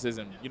practices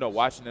and,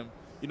 watching him,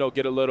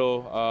 get a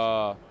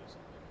little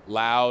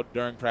loud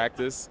during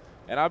practice.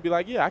 And I'd be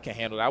like, yeah, I can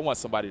handle it. I want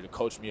somebody to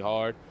coach me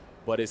hard.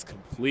 But it's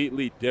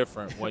completely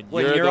different when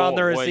you're on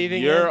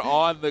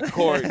the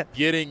court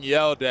getting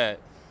yelled at.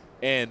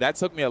 And that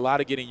took me a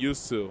lot of getting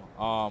used to.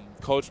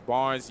 Coach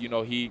Barnes,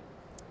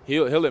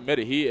 he'll admit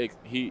it.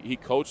 He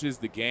coaches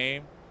the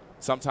game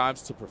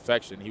sometimes to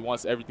perfection. He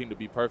wants everything to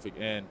be perfect,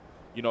 and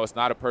it's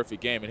not a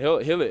perfect game. And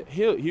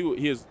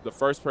he is the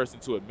first person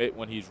to admit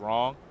when he's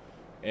wrong,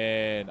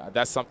 and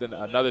that's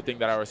another thing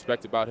that I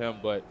respect about him.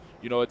 But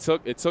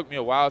it took me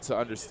a while to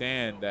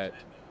understand that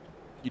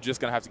you're just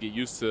gonna have to get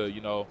used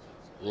to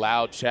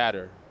loud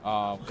chatter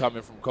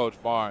coming from Coach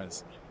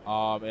Barnes,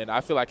 and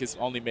I feel like it's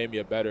only made me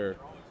a better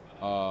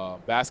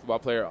basketball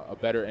player, a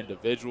better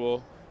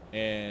individual.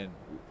 And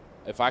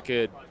if I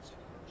could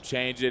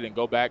change it and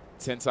go back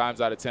 10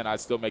 times out of 10, I'd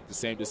still make the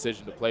same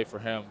decision to play for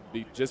him,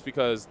 just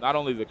because not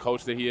only the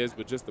coach that he is,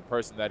 but just the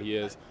person that he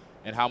is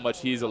and how much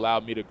he's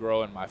allowed me to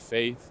grow in my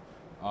faith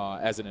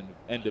as an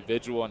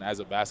individual and as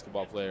a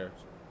basketball player.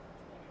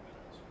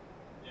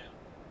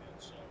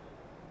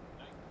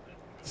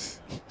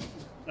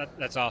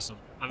 That's awesome.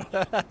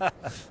 I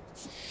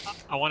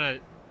want to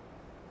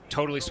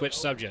totally switch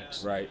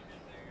subjects. Right.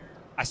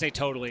 I say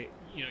totally.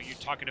 You're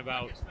talking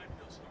about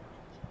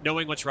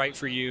knowing what's right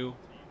for you,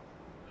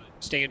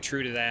 staying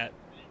true to that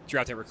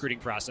throughout the recruiting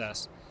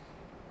process.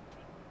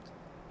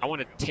 I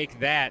want to take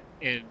that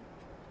and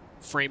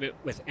frame it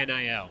with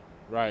NIL.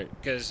 Right.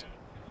 Because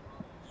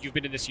you've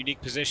been in this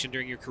unique position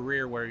during your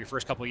career where your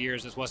first couple of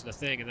years this wasn't a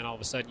thing, and then all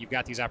of a sudden you've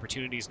got these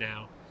opportunities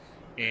now.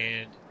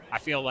 And I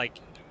feel like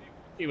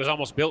it was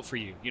almost built for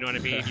you. You know what I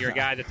mean? You're a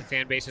guy that the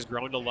fan base has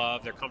grown to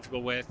love. They're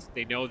comfortable with.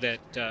 They know that,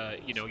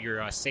 you're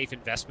a safe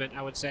investment,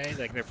 I would say.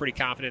 They're pretty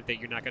confident that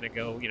you're not going to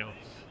go,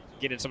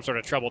 get in some sort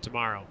of trouble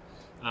tomorrow.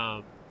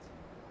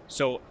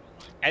 So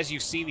as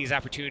you've seen these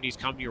opportunities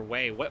come your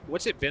way,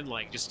 what's it been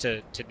like just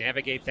to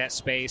navigate that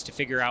space, to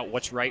figure out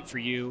what's right for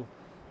you?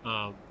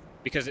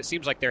 Because it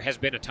seems like there has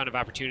been a ton of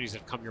opportunities that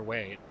have come your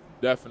way.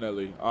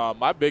 Definitely.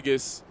 My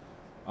biggest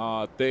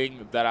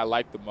thing that I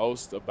like the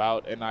most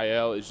about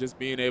NIL is just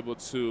being able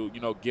to,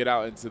 get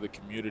out into the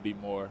community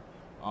more.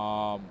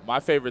 My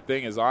favorite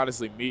thing is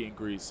honestly meet and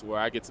greets, where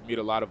I get to meet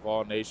a lot of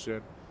All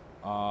Nation,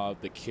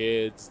 the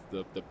kids,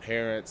 the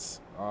parents,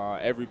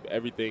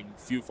 everything,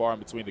 few far in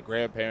between, the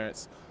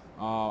grandparents.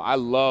 I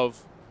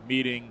love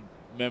meeting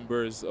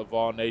members of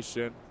All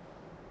Nation.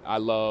 I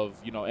love,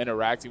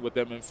 interacting with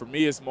them. And for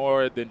me, it's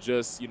more than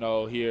just,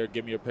 here,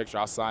 give me a picture,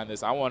 I'll sign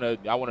this. I want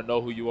to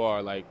know who you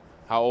are. Like,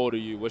 how old are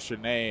you? What's your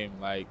name?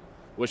 Like,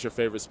 what's your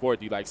favorite sport?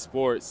 Do you like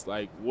sports?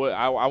 Like, what?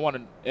 I want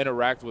to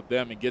interact with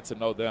them and get to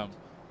know them,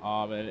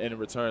 and in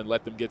return,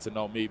 let them get to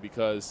know me,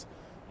 because,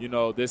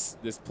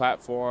 this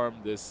platform,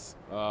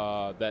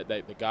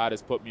 that God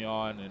has put me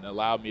on and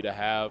allowed me to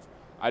have.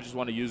 I just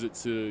want to use it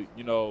to,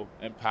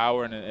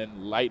 empower and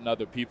enlighten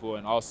other people,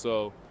 and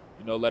also,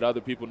 let other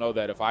people know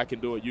that if I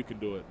can do it, you can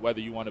do it. Whether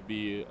you want to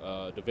be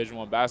a Division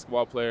I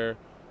basketball player,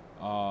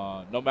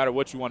 no matter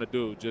what you want to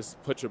do,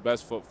 just put your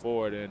best foot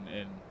forward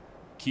and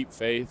keep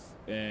faith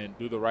and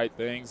do the right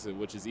things,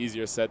 which is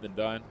easier said than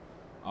done.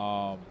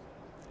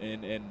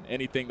 And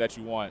anything that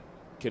you want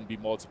can be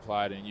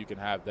multiplied, and you can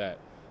have that.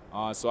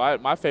 So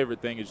my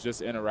favorite thing is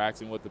just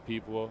interacting with the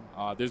people.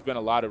 There's been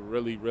a lot of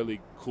really,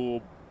 really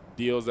cool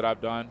deals that I've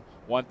done.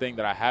 One thing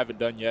that I haven't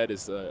done yet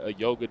is a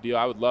yoga deal.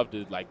 I would love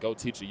to go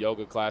teach a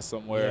yoga class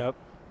somewhere,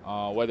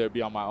 whether it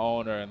be on my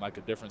own or in a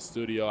different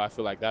studio. I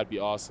feel like that'd be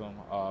awesome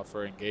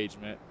for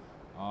engagement,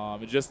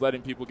 and just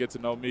letting people get to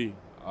know me.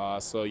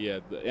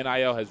 The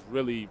NIL has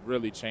really,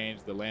 really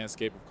changed the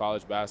landscape of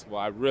college basketball.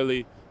 I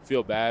really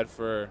feel bad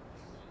for,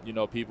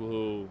 people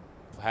who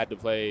had to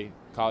play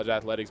college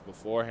athletics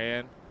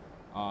beforehand,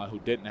 who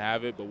didn't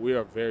have it, but we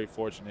are very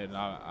fortunate, and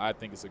I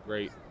think it's a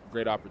great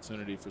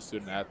opportunity for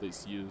student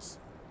athletes to use.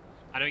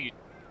 I know you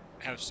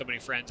have so many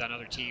friends on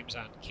other teams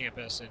on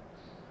campus, and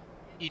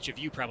each of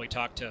you probably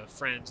talk to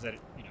friends that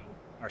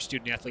are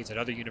student athletes at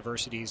other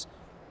universities.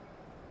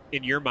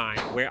 In your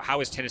mind,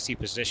 how is Tennessee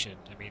positioned?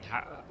 I mean,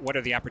 what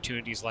are the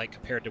opportunities like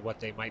compared to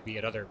what they might be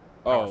at other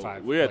Power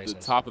 5 we're places?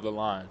 At the top of the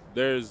line.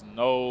 There's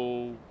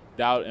no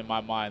doubt in my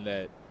mind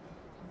that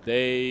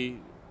they,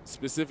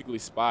 specifically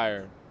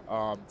Spire,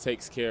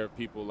 takes care of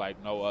people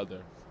like no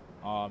other.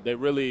 They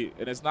really,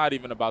 and it's not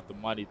even about the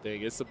money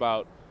thing. It's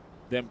about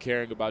them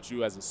caring about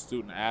you as a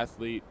student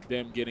athlete,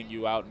 them getting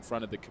you out in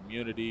front of the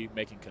community,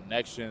 making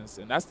connections.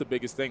 And that's the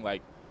biggest thing.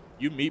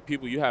 You meet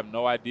people, you have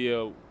no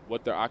idea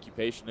what their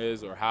occupation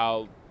is or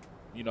how,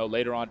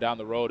 later on down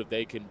the road, if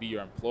they can be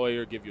your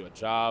employer, give you a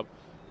job.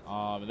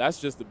 And that's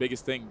just the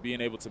biggest thing,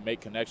 being able to make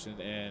connections.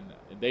 And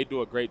they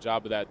do a great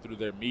job of that through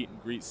their meet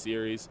and greet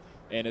series.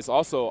 And it's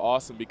also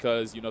awesome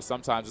because,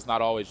 sometimes it's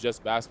not always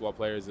just basketball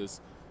players. It's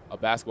a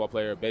basketball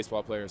player, a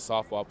baseball player, a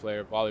softball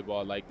player,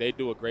 volleyball. They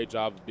do a great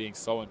job of being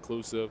so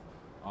inclusive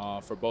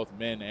for both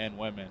men and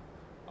women.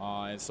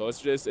 And so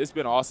it's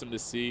been awesome to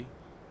see.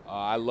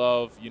 I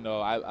love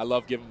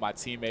giving my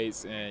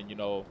teammates and,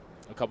 a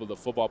couple of the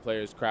football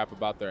players crap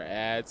about their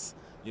ads,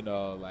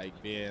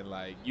 being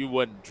like, you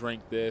wouldn't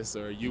drink this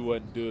or you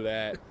wouldn't do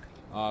that.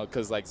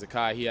 Because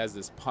Zakai, he has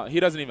this, he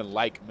doesn't even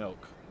like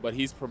milk, but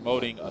he's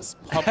promoting a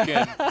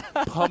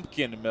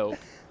pumpkin milk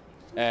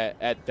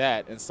at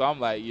that. And so I'm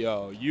like,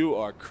 yo, you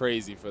are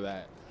crazy for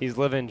that. He's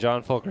living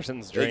John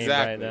Fulkerson's dream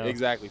right now.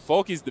 Exactly.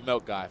 Folky's the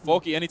milk guy.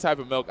 Folky, any type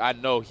of milk, I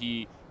know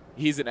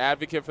he's an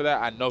advocate for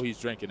that. I know he's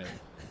drinking it.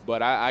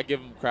 But I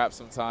give him crap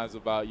sometimes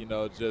about, the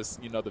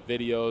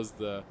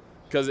videos,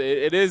 because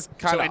it is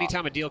kind of. So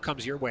anytime a deal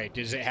comes your way,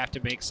 does it have to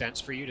make sense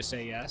for you to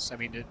say yes? I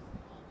mean,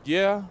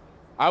 yeah,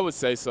 I would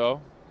say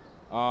so.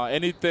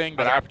 Anything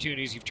that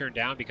opportunities you've turned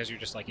down because you're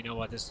just like,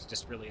 this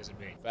just really isn't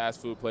me. Fast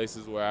food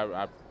places where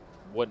I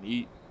wouldn't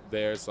eat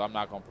there, so I'm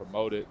not going to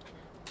promote it.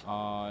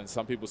 And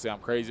some people say I'm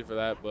crazy for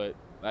that, but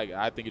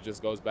I think it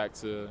just goes back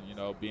to,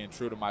 being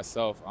true to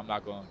myself. I'm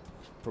not going to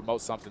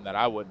promote something that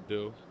I wouldn't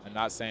do, and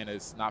not saying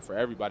it's not for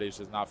everybody, it's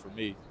just not for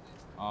me.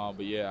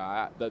 But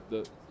yeah,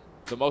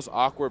 the most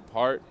awkward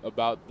part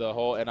about the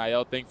whole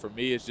NIL thing for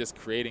me is just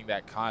creating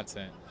that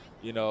content,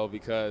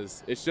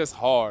 because it's just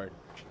hard.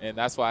 And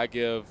that's why I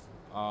give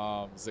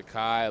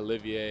Zakai,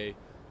 Olivier,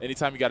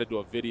 anytime you got to do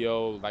a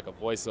video, like a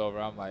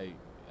voiceover, I'm like,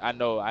 I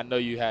know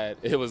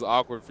it was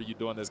awkward for you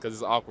doing this because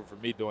it's awkward for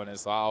me doing it,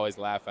 so I always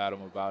laugh at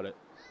them about it.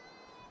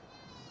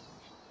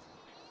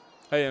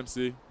 Hey,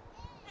 MC.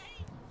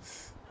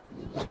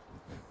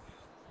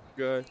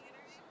 Good.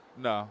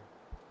 No.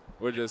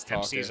 We're just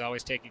talking. MC is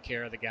always taking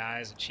care of the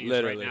guys, and she's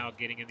right now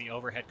getting in the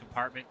overhead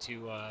compartment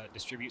to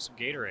distribute some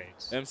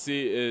Gatorades.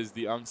 MC is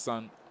the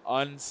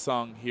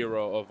unsung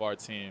hero of our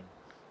team.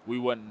 We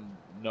wouldn't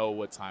know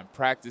what time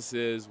practice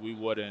is. We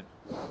wouldn't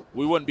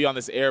be on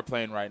this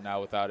airplane right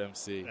now without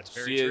MC. That's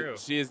very true.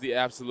 She is the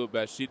absolute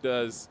best. She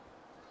does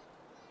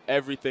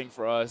everything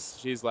for us.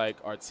 She's like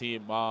our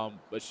team mom,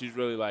 but she's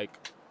really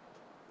like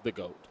the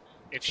GOAT.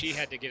 If she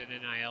had to get an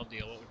NIL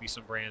deal, what would be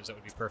some brands that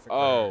would be perfect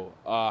for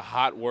her?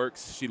 Hot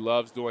Works. She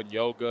loves doing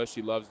yoga.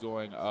 She loves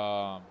doing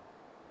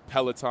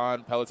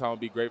Peloton. Peloton would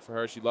be great for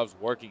her. She loves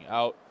working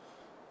out.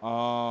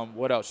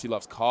 What else? She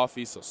loves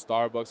coffee, so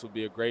Starbucks would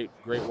be a great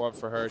one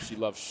for her. She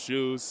loves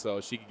shoes,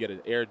 so she could get an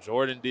Air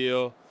Jordan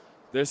deal.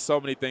 There's so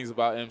many things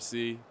about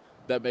MC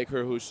that make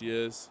her who she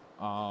is.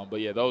 But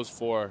yeah, those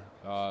four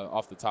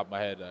off the top of my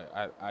head,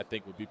 I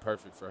think would be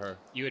perfect for her.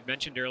 You had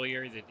mentioned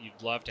earlier that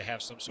you'd love to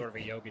have some sort of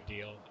a yoga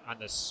deal. On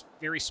this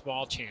very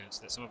small chance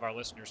that some of our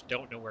listeners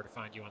don't know where to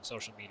find you on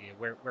social media,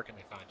 where can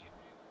they find you?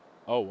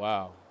 Oh,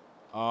 wow.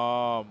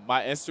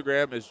 My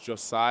Instagram is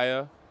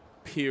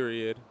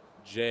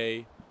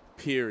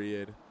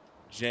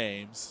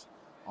Josiah-James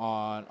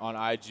on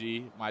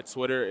IG. My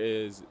Twitter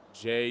is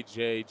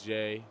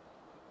JJJAMES,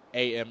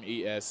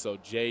 so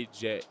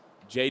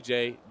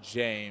JJ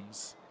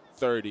James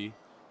 30.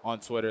 on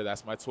Twitter.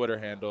 That's my Twitter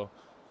handle.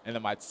 And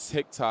then my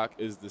TikTok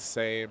is the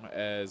same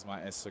as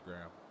my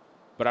Instagram.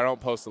 But I don't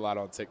post a lot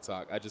on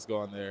TikTok. I just go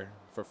on there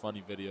for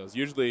funny videos.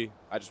 Usually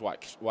I just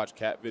watch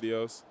cat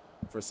videos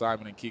for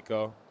Simon and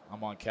Kiko.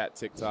 I'm on cat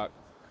TikTok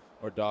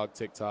or dog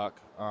TikTok.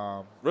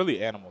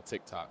 Really animal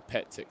TikTok,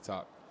 pet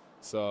TikTok.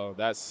 So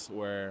that's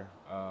where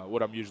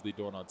what I'm usually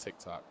doing on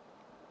TikTok.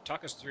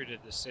 Talk us through the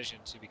decision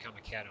to become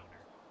a cat owner.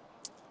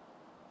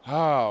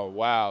 Oh,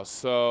 wow.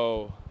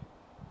 So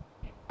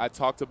I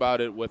talked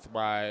about it with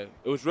it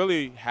was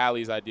really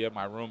Hallie's idea,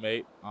 my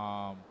roommate,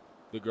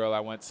 the girl I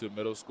went to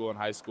middle school and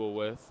high school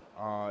with.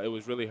 It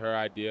was really her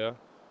idea.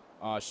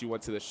 She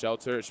went to the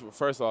shelter.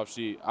 First off,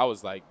 I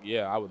was like,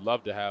 yeah, I would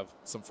love to have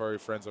some furry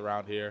friends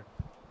around here.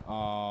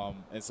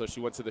 And so she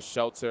went to the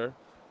shelter,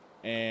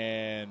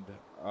 and,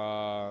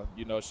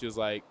 she was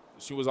like,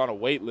 she was on a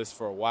wait list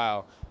for a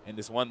while, and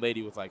this one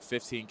lady with like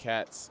 15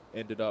 cats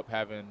ended up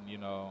having,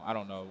 I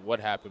don't know what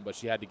happened, but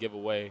she had to give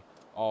away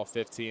all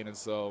 15. And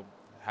so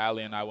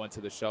Hallie and I went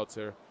to the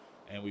shelter,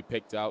 and we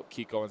picked out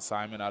Kiko and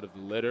Simon out of the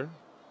litter.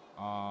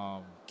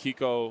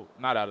 Kiko,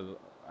 not out of the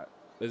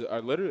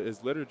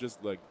is litter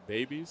just like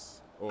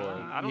babies? Or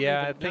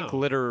I think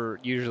litter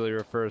usually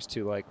refers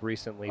to like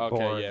recently born.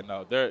 Okay, yeah,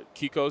 no.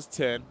 Kiko's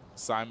 10,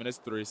 Simon is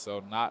 3,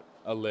 so not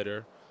a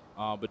litter,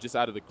 but just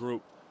out of the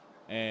group.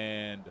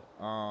 And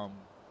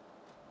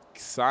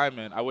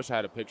Simon, I wish I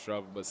had a picture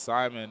of him, but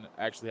Simon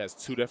actually has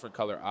 2 different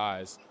color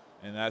eyes,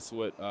 and that's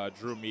what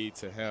drew me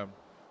to him.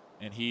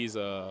 And he's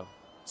a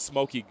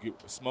smoky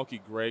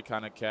gray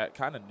kind of cat,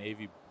 kind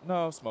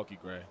of smoky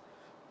gray.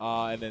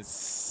 And then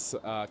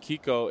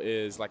Kiko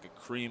is like a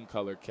cream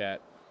colored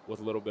cat with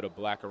a little bit of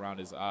black around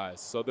his eyes.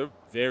 So they're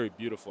very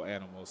beautiful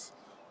animals.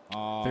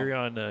 They're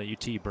on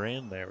UT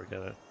brand there. We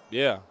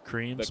got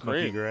cream,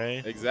 smoky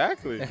gray.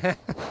 Exactly.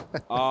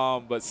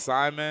 But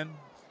Simon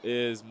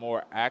is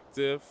more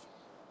active.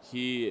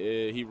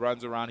 He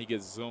runs around. He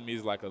gets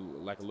zoomies like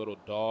a little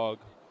dog.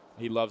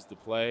 He loves to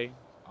play.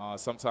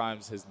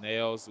 Sometimes his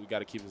nails, we got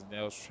to keep his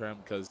nails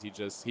trimmed because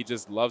he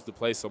just loves to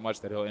play so much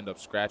that he'll end up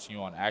scratching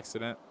you on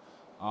accident.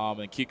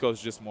 And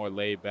Kiko's just more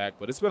laid back.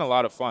 But it's been a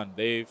lot of fun.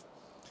 They've,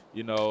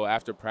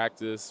 after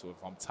practice,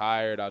 if I'm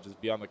tired, I'll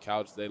just be on the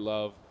couch. They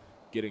love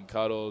getting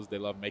cuddles. They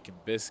love making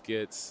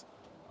biscuits.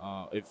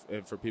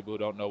 And for people who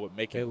don't know what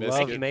making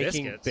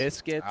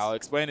biscuits, I'll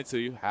explain it to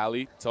you.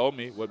 Hallie told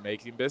me what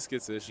making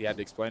biscuits is. She had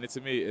to explain it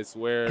to me. It's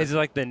where is it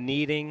like the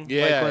kneading?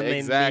 Yeah, like when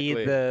exactly.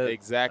 They knead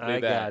exactly I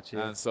that. Got you.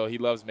 And so he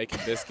loves making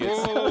biscuits.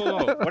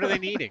 Whoa. What are they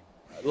kneading?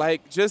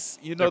 Like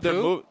just they're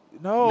poop?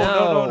 No.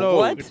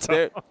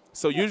 What?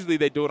 So usually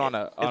they do it on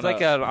a. It's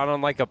like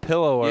a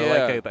pillow or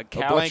like a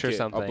couch or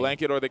something. A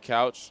blanket or the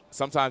couch.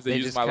 Sometimes they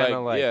use my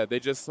leg. They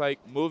just like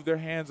move their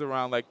hands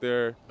around like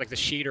they're like the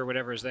sheet or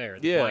whatever is there.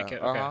 The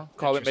blanket. Okay.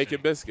 Call it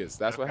making biscuits.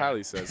 That's what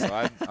Hallie says.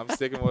 So I'm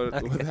sticking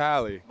with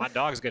Hallie. My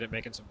dog's good at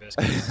making some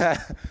biscuits.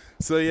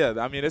 So yeah,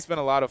 I mean it's been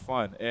a lot of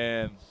fun,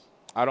 and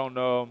I don't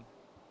know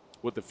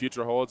what the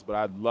future holds, but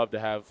I'd love to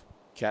have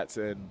cats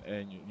and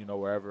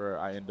wherever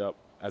I end up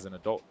as an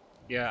adult.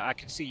 Yeah, I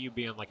can see you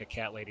being like a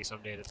cat lady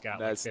someday that's got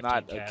that's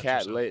like 15 not cats a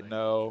cat lady.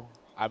 No,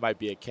 I might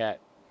be a cat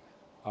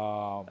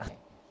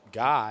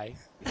guy,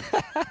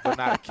 but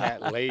not a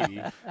cat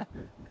lady.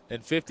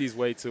 And 50 is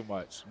way too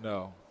much.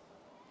 No,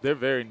 they're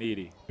very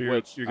needy.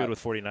 You're good with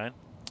 49?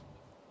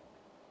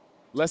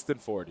 Less than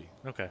 40.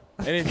 Okay.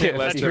 Anything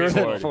less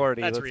than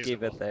 40. That's Let's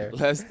keep it there.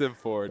 Less than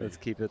 40. Let's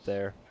keep it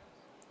there.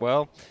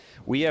 Well,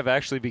 we have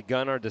actually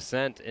begun our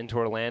descent into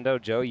Orlando.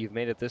 Joe, you've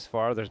made it this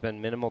far. There's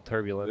been minimal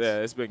turbulence. Yeah,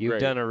 it's been great. You've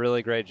done a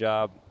really great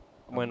job.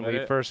 When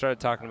we first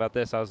started talking about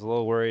this, I was a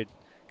little worried.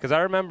 Because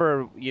I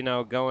remember,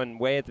 going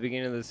way at the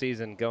beginning of the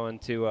season, going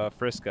to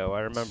Frisco.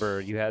 I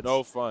remember you had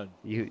no fun.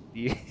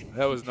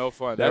 That was no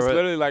fun. That's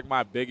literally like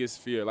my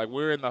biggest fear. Like we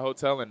were in the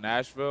hotel in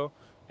Nashville,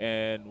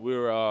 and we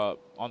were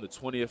on the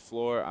 20th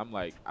floor. I'm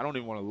like, I don't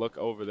even want to look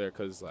over there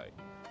because like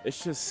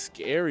it's just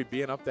scary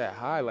being up that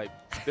high. Like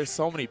there's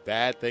so many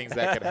bad things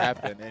that could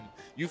happen, and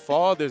you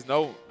fall. There's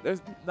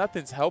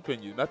nothing's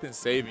helping you, nothing's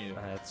saving you.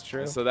 That's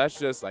true. And so that's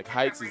just like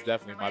heights is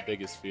definitely my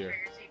biggest fear.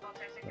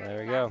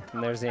 There we go.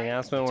 And there's the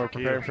announcement. We're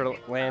preparing for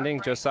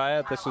landing.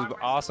 Josiah, this was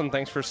awesome.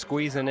 Thanks for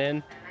squeezing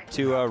in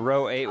to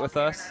row 8 with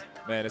us.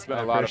 Man, it's been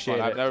a lot of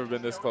fun. I've never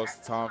been this close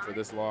to Tom for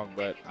this long,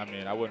 but, I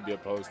mean, I wouldn't be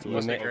opposed to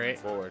it moving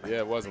forward. Yeah,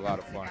 it was a lot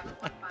of fun.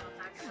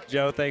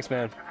 Joe, thanks,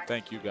 man.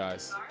 Thank you,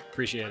 guys.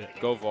 Appreciate it.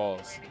 Go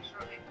Vols.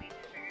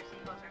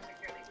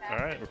 All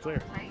right, we're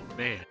clear.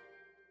 Man.